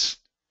rates.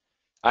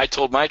 I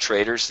told my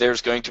traders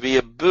there's going to be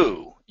a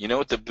boo. You know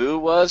what the boo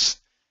was?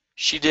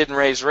 She didn't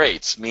raise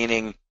rates,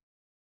 meaning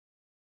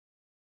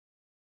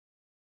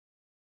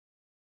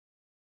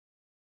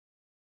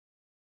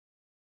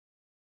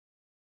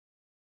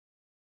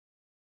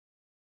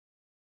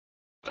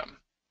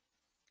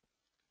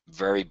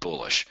very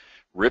bullish.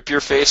 Rip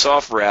your face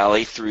off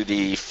rally through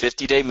the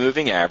 50-day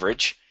moving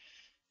average.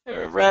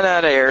 Ran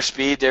out of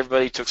airspeed.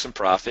 Everybody took some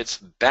profits.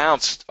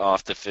 Bounced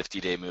off the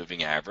 50-day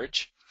moving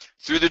average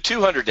through the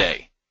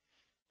 200-day.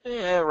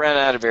 Ran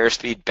out of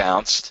airspeed,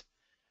 bounced.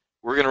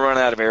 We're going to run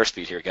out of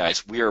airspeed here,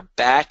 guys. We are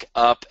back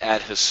up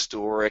at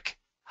historic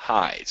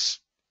highs.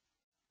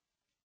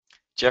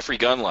 Jeffrey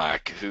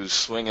Gundlach, who's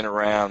swinging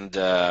around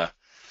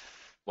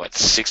what,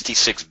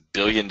 $66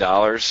 billion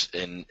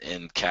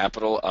in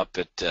capital up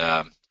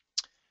at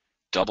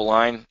Double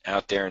Line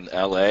out there in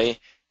LA,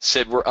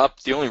 said we're up.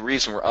 The only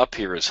reason we're up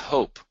here is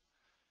hope.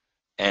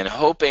 And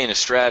hope ain't a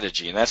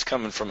strategy, and that's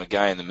coming from a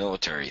guy in the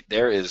military.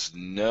 There is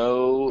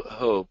no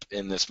hope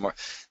in this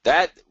market.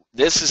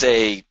 This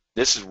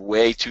is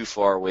way too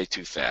far, way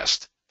too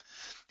fast.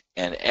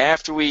 And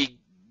after we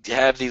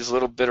have these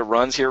little bit of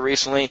runs here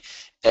recently,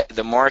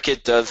 the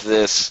market does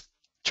this.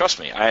 Trust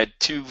me, I had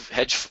two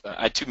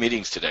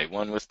meetings today,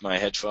 one with my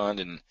hedge fund,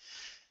 and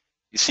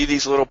you see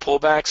these little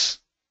pullbacks?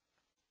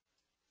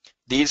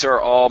 These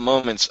are all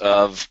moments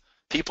of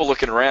people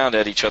looking around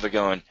at each other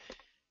going,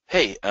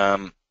 hey,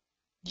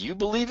 you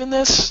believe in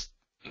this?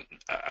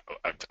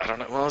 I don't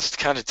know. Well, it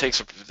kind of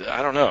takes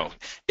I don't know.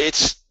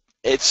 This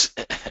is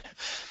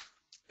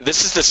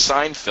the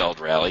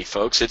Seinfeld rally,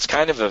 folks. It's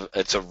kind of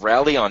it's a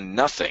rally on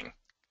nothing.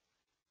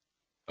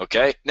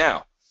 Okay?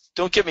 Now,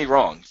 don't get me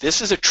wrong.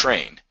 This is a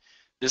train.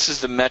 This is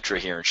the Metro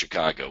here in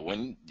Chicago.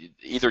 When you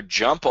either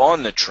jump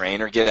on the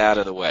train or get out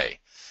of the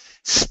way.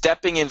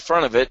 Stepping in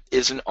front of it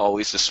isn't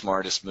always the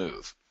smartest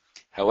move.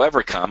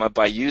 However,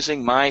 by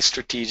using my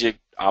strategic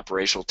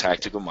operational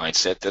tactical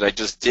mindset that I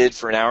just did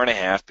for an hour and a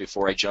half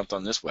before I jumped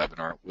on this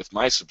webinar with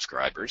my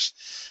subscribers,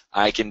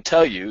 I can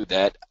tell you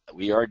that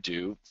we are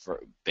due for,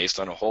 based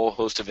on a whole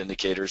host of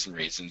indicators and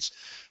reasons,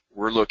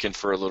 we're looking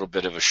for a little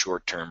bit of a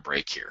short-term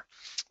break here.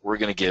 We're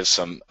going to give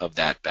some of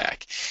that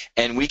back.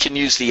 And we can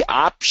use the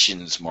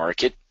options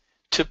market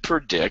to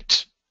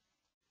predict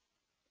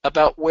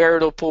about where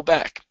it'll pull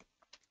back.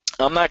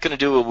 I'm not going to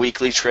do a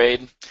weekly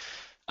trade.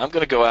 I'm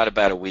going to go out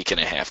about a week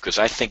and a half because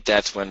I think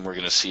that's when we're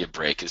going to see a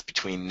break, is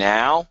between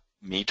now,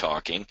 me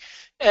talking,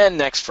 and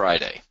next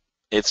Friday.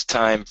 It's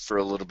time for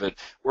a little bit.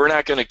 We're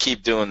not going to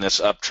keep doing this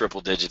up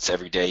triple digits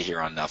every day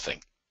here on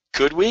nothing.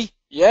 Could we?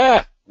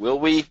 Yeah. Will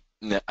we?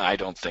 No, I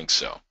don't think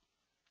so.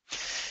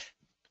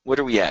 What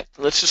are we at?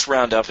 Let's just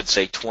round up and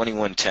say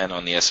 2110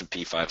 on the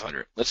S&P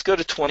 500. Let's go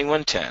to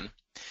 2110.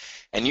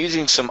 And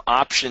using some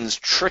options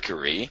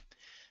trickery,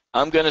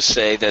 I'm going to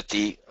say that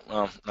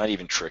well, not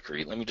even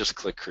trickery. Let me just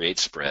click Create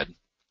Spread,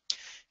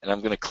 and I'm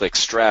going to click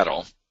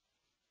Straddle.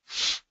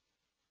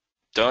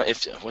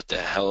 What the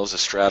hell is a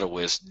straddle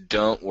whiz?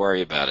 Don't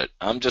worry about it.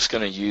 I'm just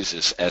going to use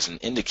this as an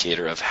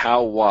indicator of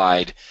how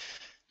wide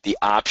the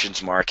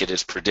options market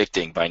is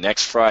predicting by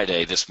next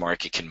Friday this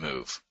market can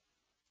move.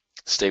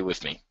 Stay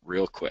with me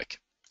real quick.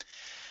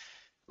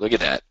 Look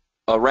at that.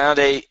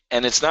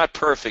 And it's not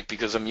perfect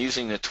because I'm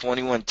using the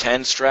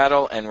 2110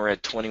 straddle and we're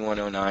at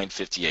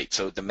 2109.58.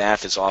 So the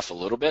math is off a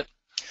little bit.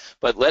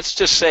 But let's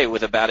just say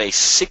with about a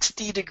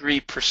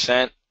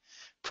 60%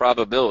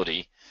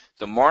 probability,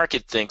 the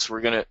market thinks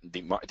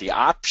the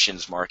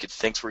options market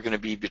thinks we're going to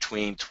be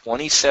between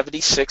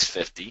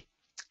 2076.50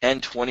 and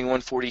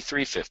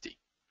 2143.50.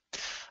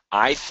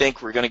 I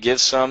think we're going to give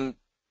some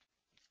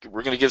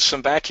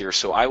back here.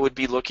 So I would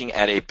be looking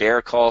at a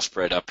bear call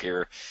spread up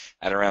here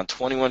at around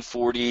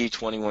 2140,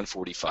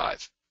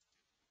 2145.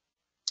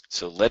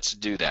 So let's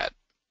do that.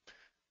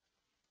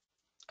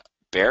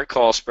 Bear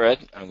call spread.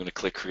 I'm going to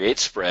click Create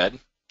Spread,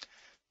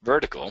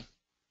 Vertical.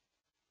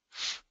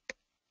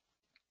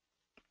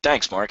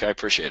 Thanks, Mark. I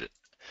appreciate it.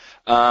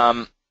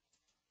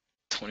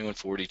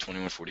 2140,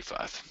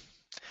 2145.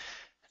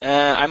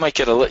 I might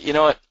get you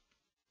know what?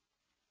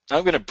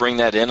 I'm going to bring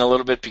that in a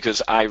little bit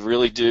because I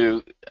really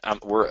do.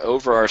 We're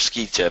over our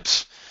ski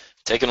tips.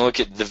 Taking a look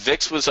at the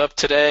VIX was up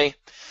today.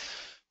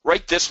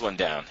 Write this one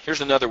down.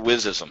 Here's another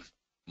wizism.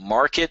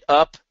 Market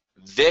up,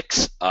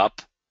 VIX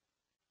up,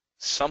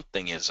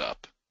 something is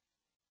up.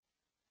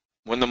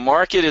 When the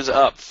market is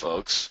up,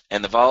 folks,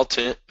 and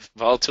the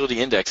volatility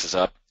index is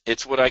up,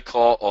 it's what I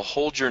call a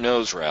hold your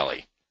nose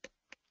rally.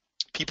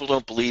 People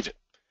don't believe it.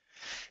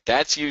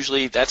 That's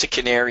a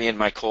canary in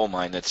my coal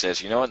mine that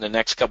says, you know, in the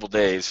next couple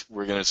days,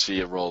 we're going to see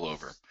a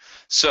rollover.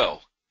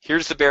 So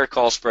here's the bear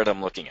call spread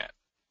I'm looking at.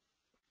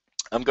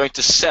 I'm going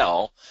to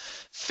sell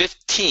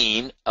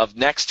 15 of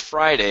next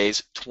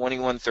Friday's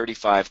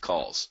 2135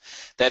 calls.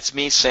 That's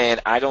me saying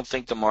I don't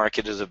think the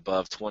market is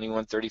above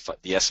 2135,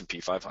 the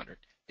S&P 500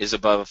 is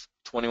above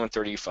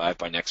 2135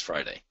 by next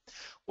Friday.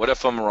 What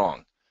if I'm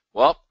wrong?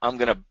 Well, I'm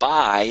going to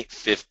buy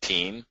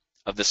 15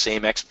 of the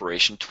same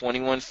expiration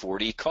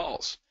 2140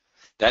 calls.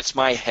 That's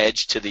my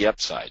hedge to the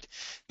upside.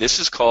 This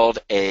is called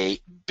a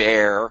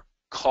bear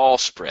call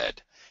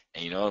spread.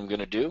 And you know what I'm going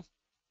to do?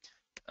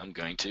 I'm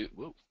going to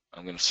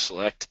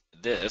select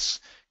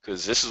this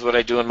because this is what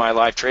I do in my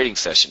live trading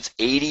sessions.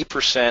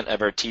 80%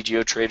 of our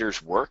TGO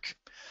traders work.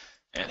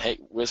 And hey,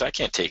 Wiz, I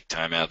can't take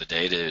time out of the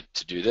day to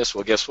do this.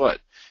 Well, guess what?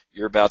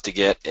 You're about to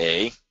get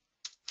a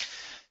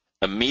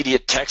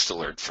immediate text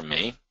alert from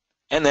me.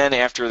 And then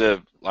after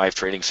the live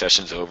trading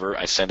session's over,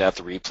 I send out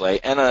the replay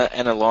and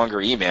a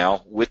longer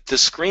email with the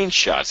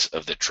screenshots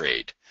of the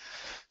trade.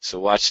 So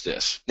watch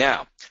this.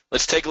 Now,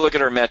 let's take a look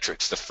at our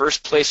metrics. The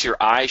first place your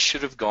eye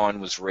should have gone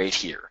was right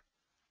here.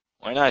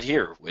 Why not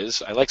here,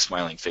 Wiz? I like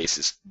smiling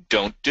faces.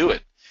 Don't do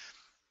it.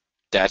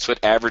 That's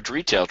what average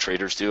retail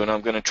traders do, and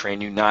I'm going to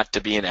train you not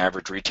to be an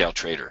average retail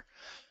trader.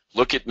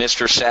 Look at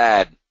Mr.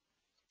 Sad.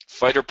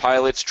 Fighter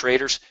pilots,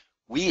 traders,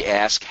 we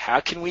ask, how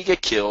can we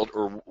get killed,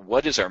 or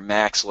what is our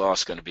max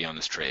loss going to be on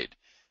this trade?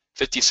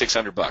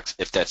 $5,600.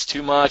 If that's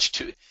too much,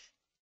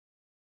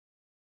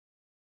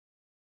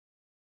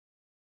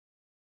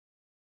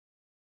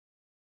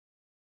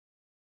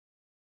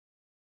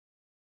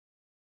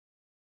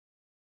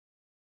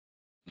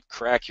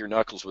 crack your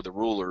knuckles with a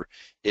ruler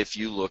if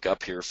you look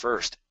up here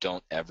first.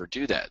 Don't ever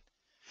do that.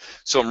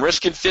 So I'm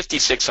risking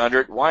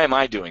 $5,600. Why am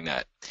I doing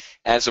that?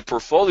 As a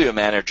portfolio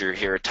manager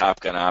here at Top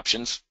Gun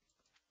Options,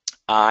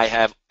 I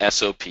have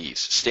SOPs,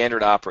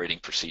 standard operating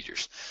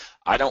procedures.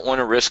 I don't want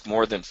to risk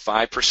more than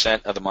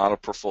 5% of the model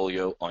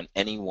portfolio on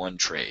any one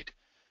trade.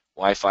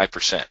 Why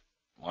 5%?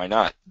 Why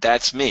not?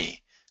 That's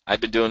me.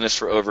 I've been doing this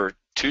for over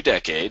 2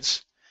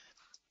 decades,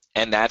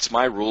 and that's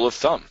my rule of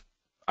thumb.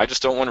 I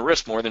just don't want to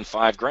risk more than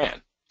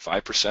 $5,000,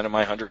 5% of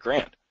my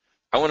 $100,000.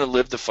 I want to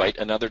live the fight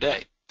another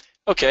day.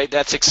 Okay,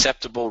 that's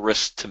acceptable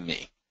risk to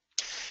me.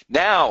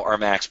 Now our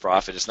max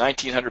profit is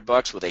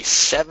 $1,900 with a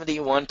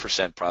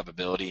 71%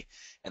 probability,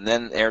 and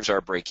then there's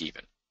our break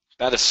even.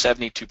 About a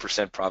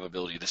 72%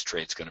 probability this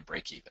trade's going to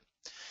break even.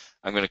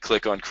 I'm going to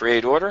click on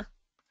Create Order,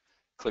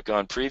 click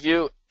on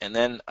Preview, and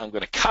then I'm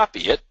going to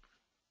copy it.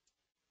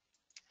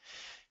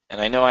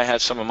 And I know I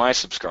have some of my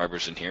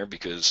subscribers in here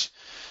because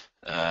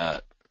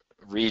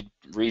Reed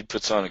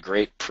puts on a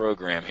great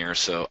program here,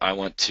 so I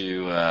want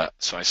to,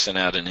 so I sent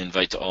out an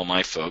invite to all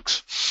my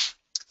folks.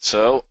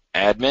 So,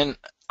 admin,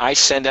 I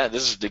send out,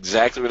 this is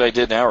exactly what I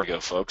did an hour ago,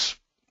 folks.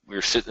 We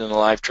were sitting in a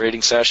live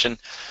trading session.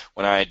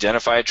 When I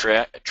identify a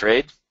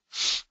trade,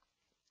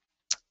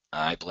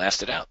 I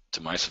blast it out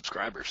to my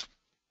subscribers.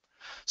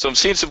 So I'm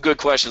seeing some good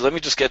questions. Let me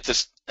just get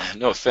this,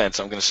 no offense,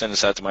 I'm going to send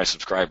this out to my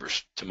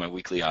subscribers, to my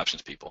weekly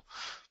options people.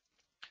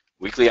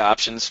 Weekly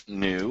options,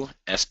 new,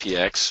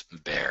 SPX,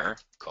 bear,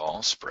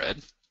 call,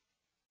 spread.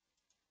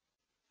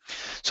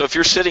 So if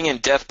you're sitting in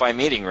death by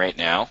meeting right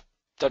now,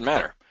 doesn't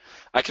matter.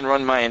 I can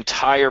run my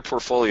entire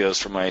portfolios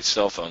from my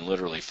cell phone,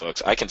 literally,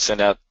 folks. I can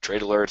send out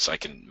trade alerts. I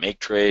can make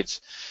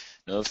trades.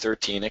 No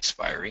 13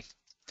 expiry.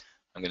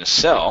 I'm going to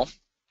sell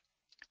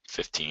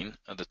 15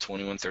 of the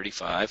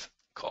 2135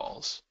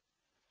 calls.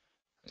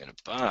 I'm going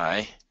to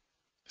buy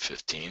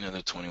 15 of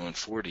the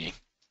 2140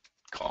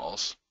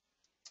 calls,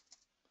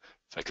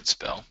 if I could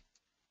spell,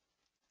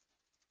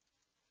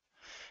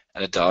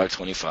 at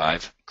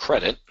 $1.25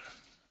 credit.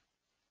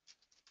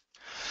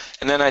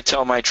 And then I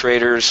tell my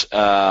traders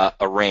a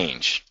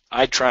range.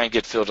 I'd try and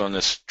get filled on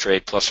this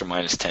trade plus or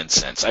minus 10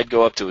 cents. I'd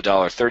go up to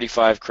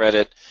 $1.35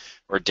 credit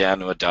or down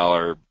to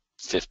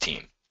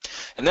 $1.15.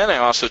 And then I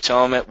also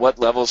tell them at what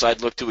levels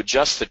I'd look to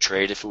adjust the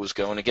trade if it was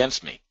going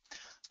against me.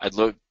 I'd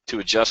look to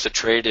adjust the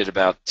trade at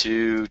about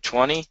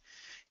 220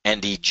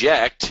 and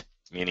eject,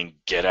 meaning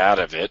get out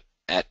of it,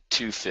 at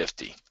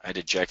 250. I'd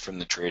eject from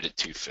the trade at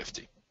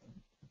 250.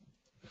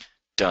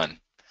 Done.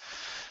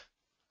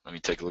 Let me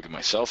take a look at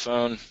my cell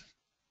phone.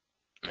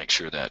 Make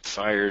sure that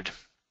fired.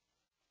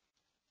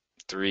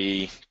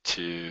 3,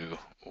 2,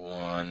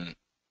 1.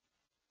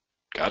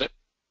 Got it?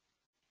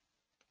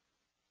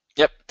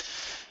 Yep.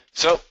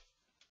 So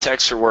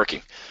texts are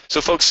working.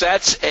 So folks,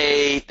 that's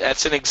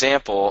an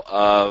example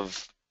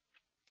of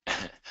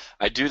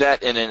I do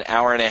that in an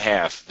hour and a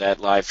half,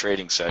 that live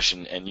trading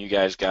session, and you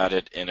guys got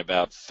it in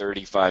about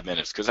 35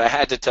 minutes because I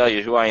had to tell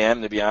you who I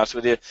am, to be honest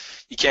with you.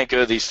 You can't go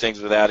to these things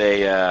without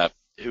a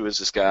who is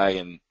this guy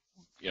and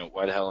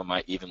why the hell am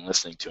I even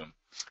listening to him?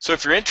 So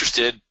if you're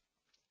interested,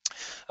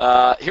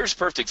 here's a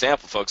perfect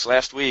example, folks.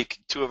 Last week,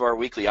 2 of our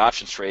weekly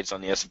options trades on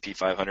the S&P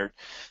 500,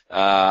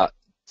 $3,800,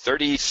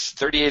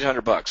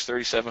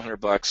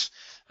 $3,700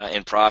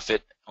 in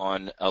profit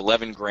on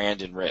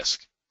 $11,000 in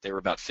risk. They were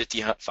about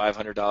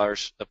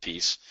 $5,500 a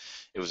piece.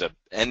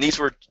 And these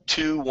were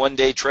 2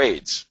 one-day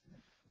trades.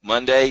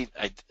 Monday,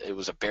 it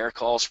was a bear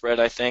call spread,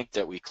 I think,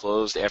 that we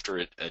closed after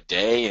a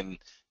day, and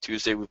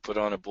Tuesday we put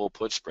on a bull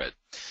put spread.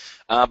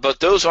 But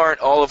those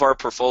aren't all of our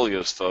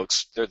portfolios,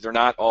 folks. They're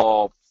not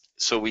all.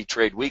 So we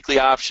trade weekly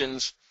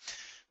options,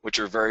 which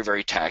are very,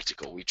 very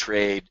tactical. We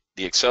trade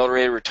the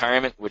accelerated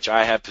retirement, which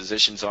I have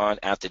positions on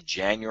at the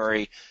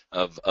January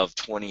of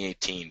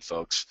 2018,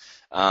 folks.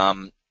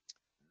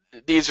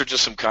 These are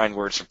just some kind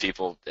words from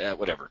people,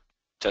 whatever.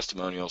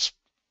 Testimonials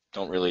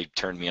don't really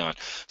turn me on.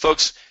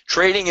 Folks,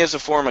 trading is a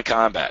form of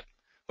combat.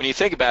 When you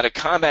think about it,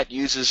 combat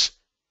uses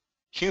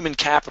human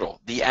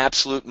capital, the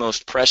absolute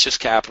most precious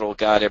capital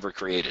God ever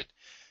created.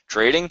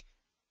 Trading,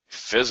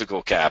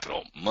 physical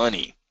capital,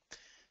 money.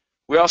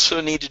 We also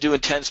need to do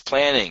intense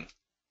planning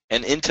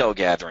and intel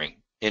gathering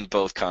in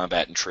both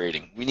combat and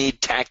trading. We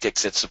need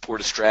tactics that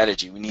support a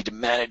strategy. We need to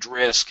manage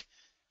risk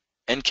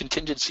and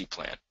contingency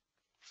plan.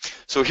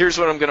 So here's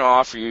what I'm going to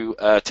offer you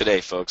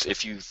today, folks.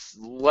 If you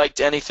liked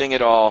anything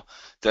at all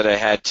that I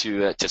had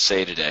to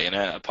say today, and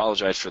I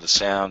apologize for the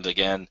sound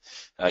again,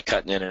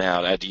 cutting in and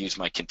out. I had to use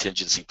my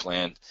contingency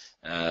plan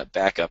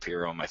backup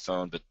here on my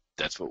phone, but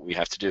that's what we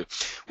have to do.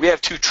 We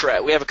have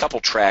a couple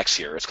tracks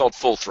here. It's called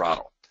full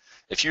throttle.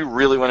 If you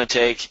really want to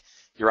take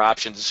your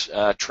options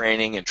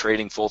training and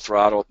trading full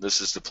throttle,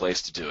 this is the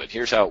place to do it.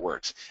 Here's how it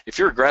works. If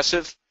you're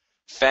aggressive,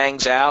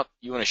 fangs out,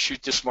 you want to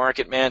shoot this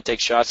market, man, take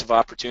shots of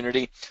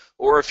opportunity,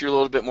 or if you're a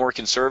little bit more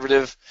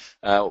conservative,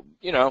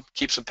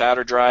 keep some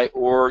powder dry,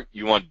 or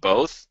you want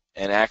both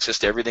and access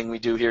to everything we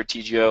do here at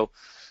TGO,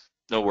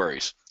 no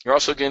worries. You're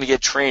also going to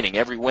get training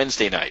every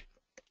Wednesday night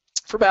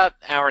for about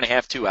an hour and a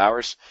half, 2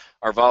 hours.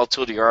 Our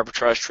volatility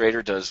arbitrage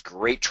trader does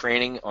great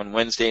training on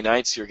Wednesday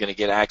nights. You're going to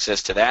get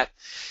access to that.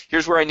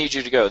 Here's where I need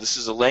you to go. This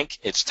is a link.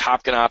 It's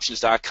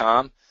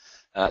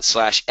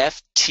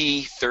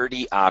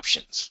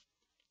topgunoptions.com/FT30options.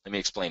 Let me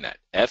explain that.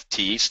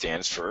 FT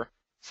stands for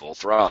full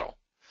throttle.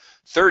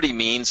 30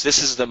 means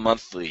this is the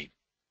monthly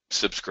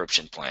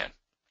subscription plan.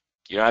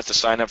 You don't have to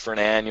sign up for an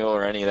annual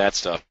or any of that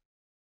stuff.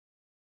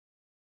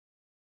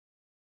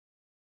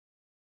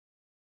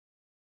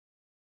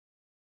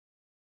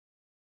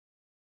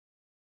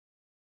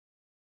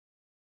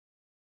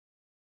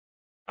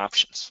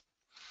 Options.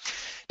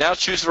 Now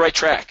choose the right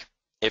track.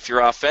 If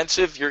you're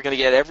offensive, you're going to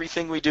get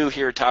everything we do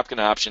here at Top Gun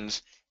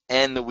Options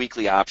and the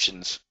weekly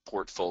options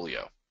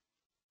portfolio.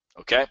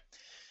 Okay?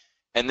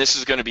 And this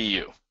is going to be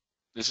you.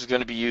 This is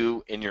going to be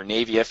you in your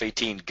Navy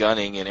F-18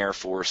 gunning an Air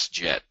Force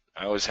jet.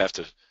 I always have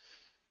to,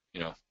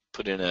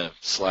 put in a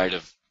slide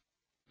of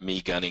me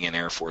gunning an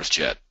Air Force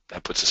jet.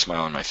 That puts a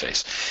smile on my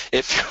face.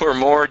 If you're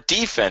more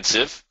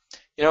defensive,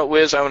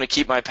 Wiz, I want to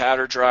keep my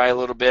powder dry a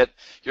little bit.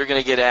 You're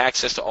going to get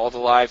access to all the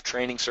live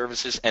training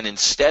services, and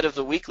instead of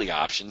the weekly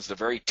options, the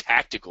very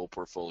tactical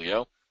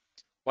portfolio,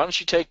 why don't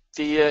you take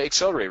the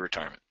accelerated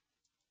retirement?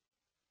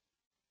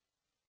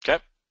 Okay?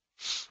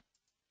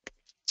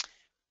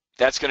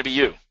 That's going to be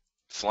you,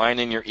 flying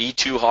in your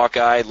E2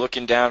 Hawkeye,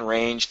 looking down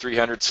range,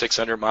 300,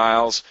 600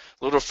 miles,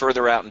 a little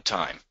further out in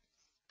time.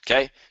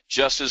 Okay?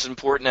 Just as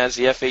important as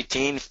the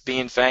F-18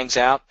 being fangs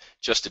out,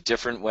 just a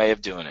different way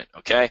of doing it.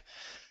 Okay?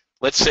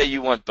 Let's say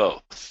you want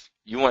both.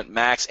 You want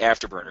max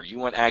afterburner. You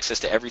want access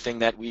to everything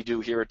that we do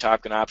here at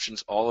Top Gun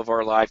Options, all of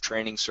our live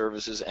training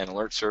services and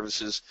alert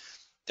services.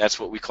 That's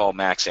what we call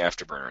max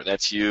afterburner.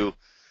 That's you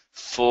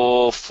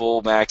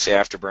full max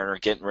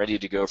afterburner, getting ready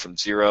to go from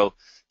 0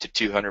 to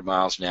 200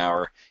 miles an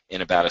hour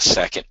in about a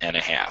second and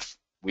a half.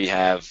 We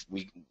have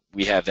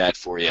that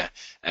for you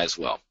as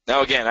well.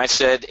 Now again, I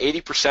said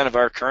 80% of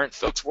our current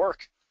folks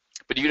work,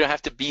 but you don't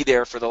have to be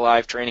there for the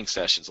live training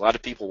sessions. A lot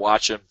of people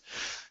watch them,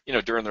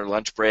 during their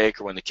lunch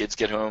break or when the kids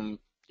get home,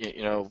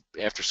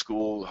 after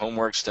school,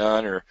 homework's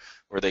done, or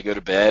they go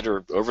to bed,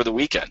 or over the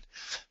weekend.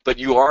 But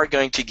you are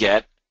going to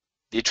get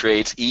the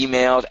trades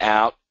emailed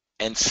out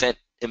and sent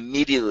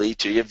immediately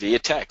to you via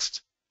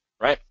text,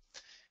 right?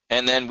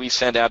 And then we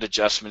send out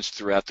adjustments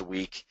throughout the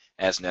week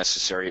as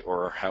necessary,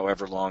 or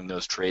however long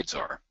those trades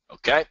are,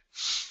 okay?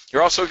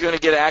 You're also going to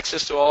get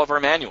access to all of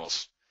our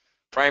manuals,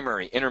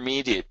 primary,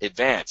 intermediate,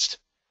 advanced.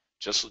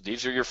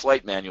 These are your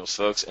flight manuals,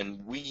 folks,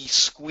 and we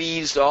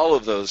squeezed all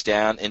of those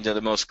down into the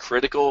most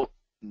critical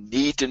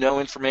need-to-know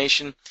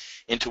information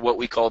into what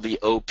we call the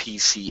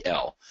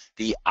OPCL,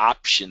 the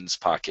Options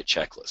Pocket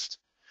Checklist.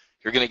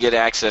 You're going to get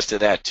access to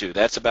that too.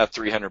 That's about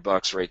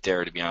 $300 right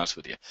there, to be honest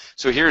with you.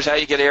 So here's how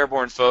you get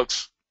airborne,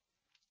 folks.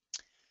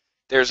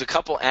 There's a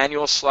couple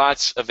annual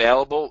slots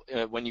available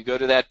when you go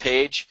to that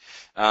page.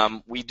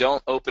 We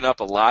don't open up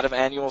a lot of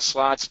annual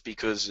slots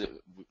because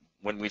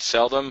when we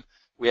sell them,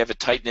 we have a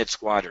tight-knit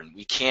squadron.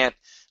 We can't,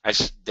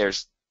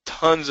 there's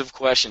tons of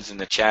questions in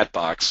the chat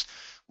box.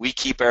 We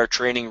keep our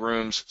training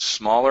rooms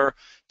smaller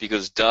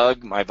because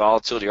Doug, my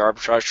volatility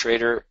arbitrage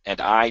trader,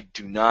 and I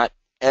do not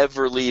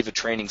ever leave a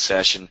training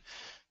session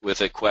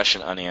with a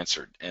question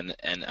unanswered. And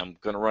I'm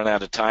going to run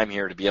out of time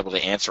here to be able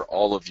to answer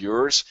all of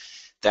yours.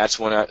 That's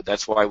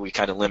why we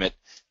kind of limit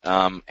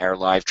our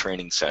live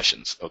training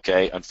sessions,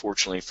 okay,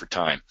 unfortunately for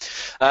time.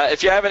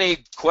 If you have any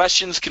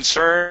questions,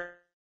 concerns,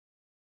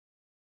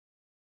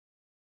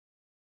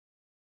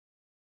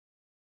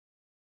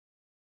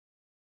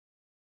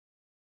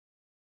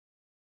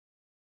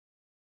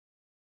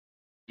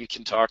 you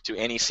can talk to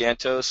Annie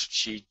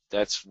Santos.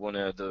 That's one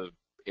of the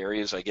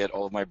areas I get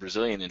all of my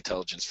Brazilian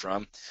intelligence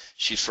from.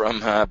 She's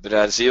from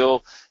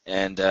Brazil,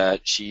 and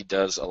she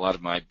does a lot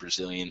of my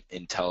Brazilian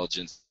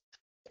intelligence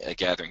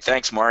gathering.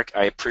 Thanks, Mark.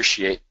 I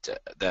appreciate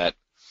that.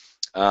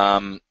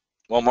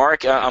 Well,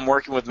 Mark, I'm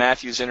working with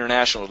Matthews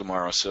International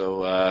tomorrow,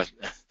 so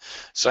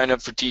sign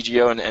up for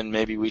TGO and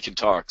maybe we can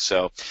talk.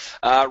 So,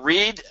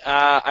 Reed,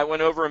 I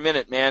went over a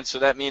minute, man, so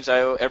that means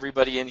I owe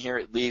everybody in here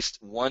at least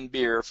one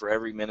beer for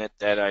every minute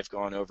that I've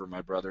gone over,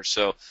 my brother.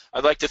 So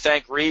I'd like to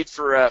thank Reed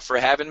for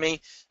having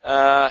me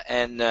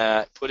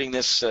and putting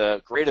this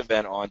great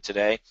event on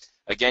today.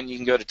 Again, you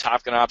can go to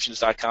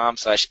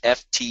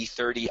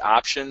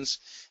topgunoptions.com/FT30options,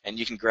 and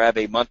you can grab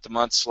a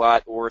month-to-month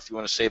slot, or if you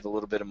want to save a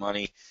little bit of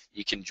money,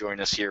 you can join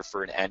us here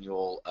for an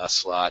annual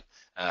slot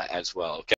as well. Okay.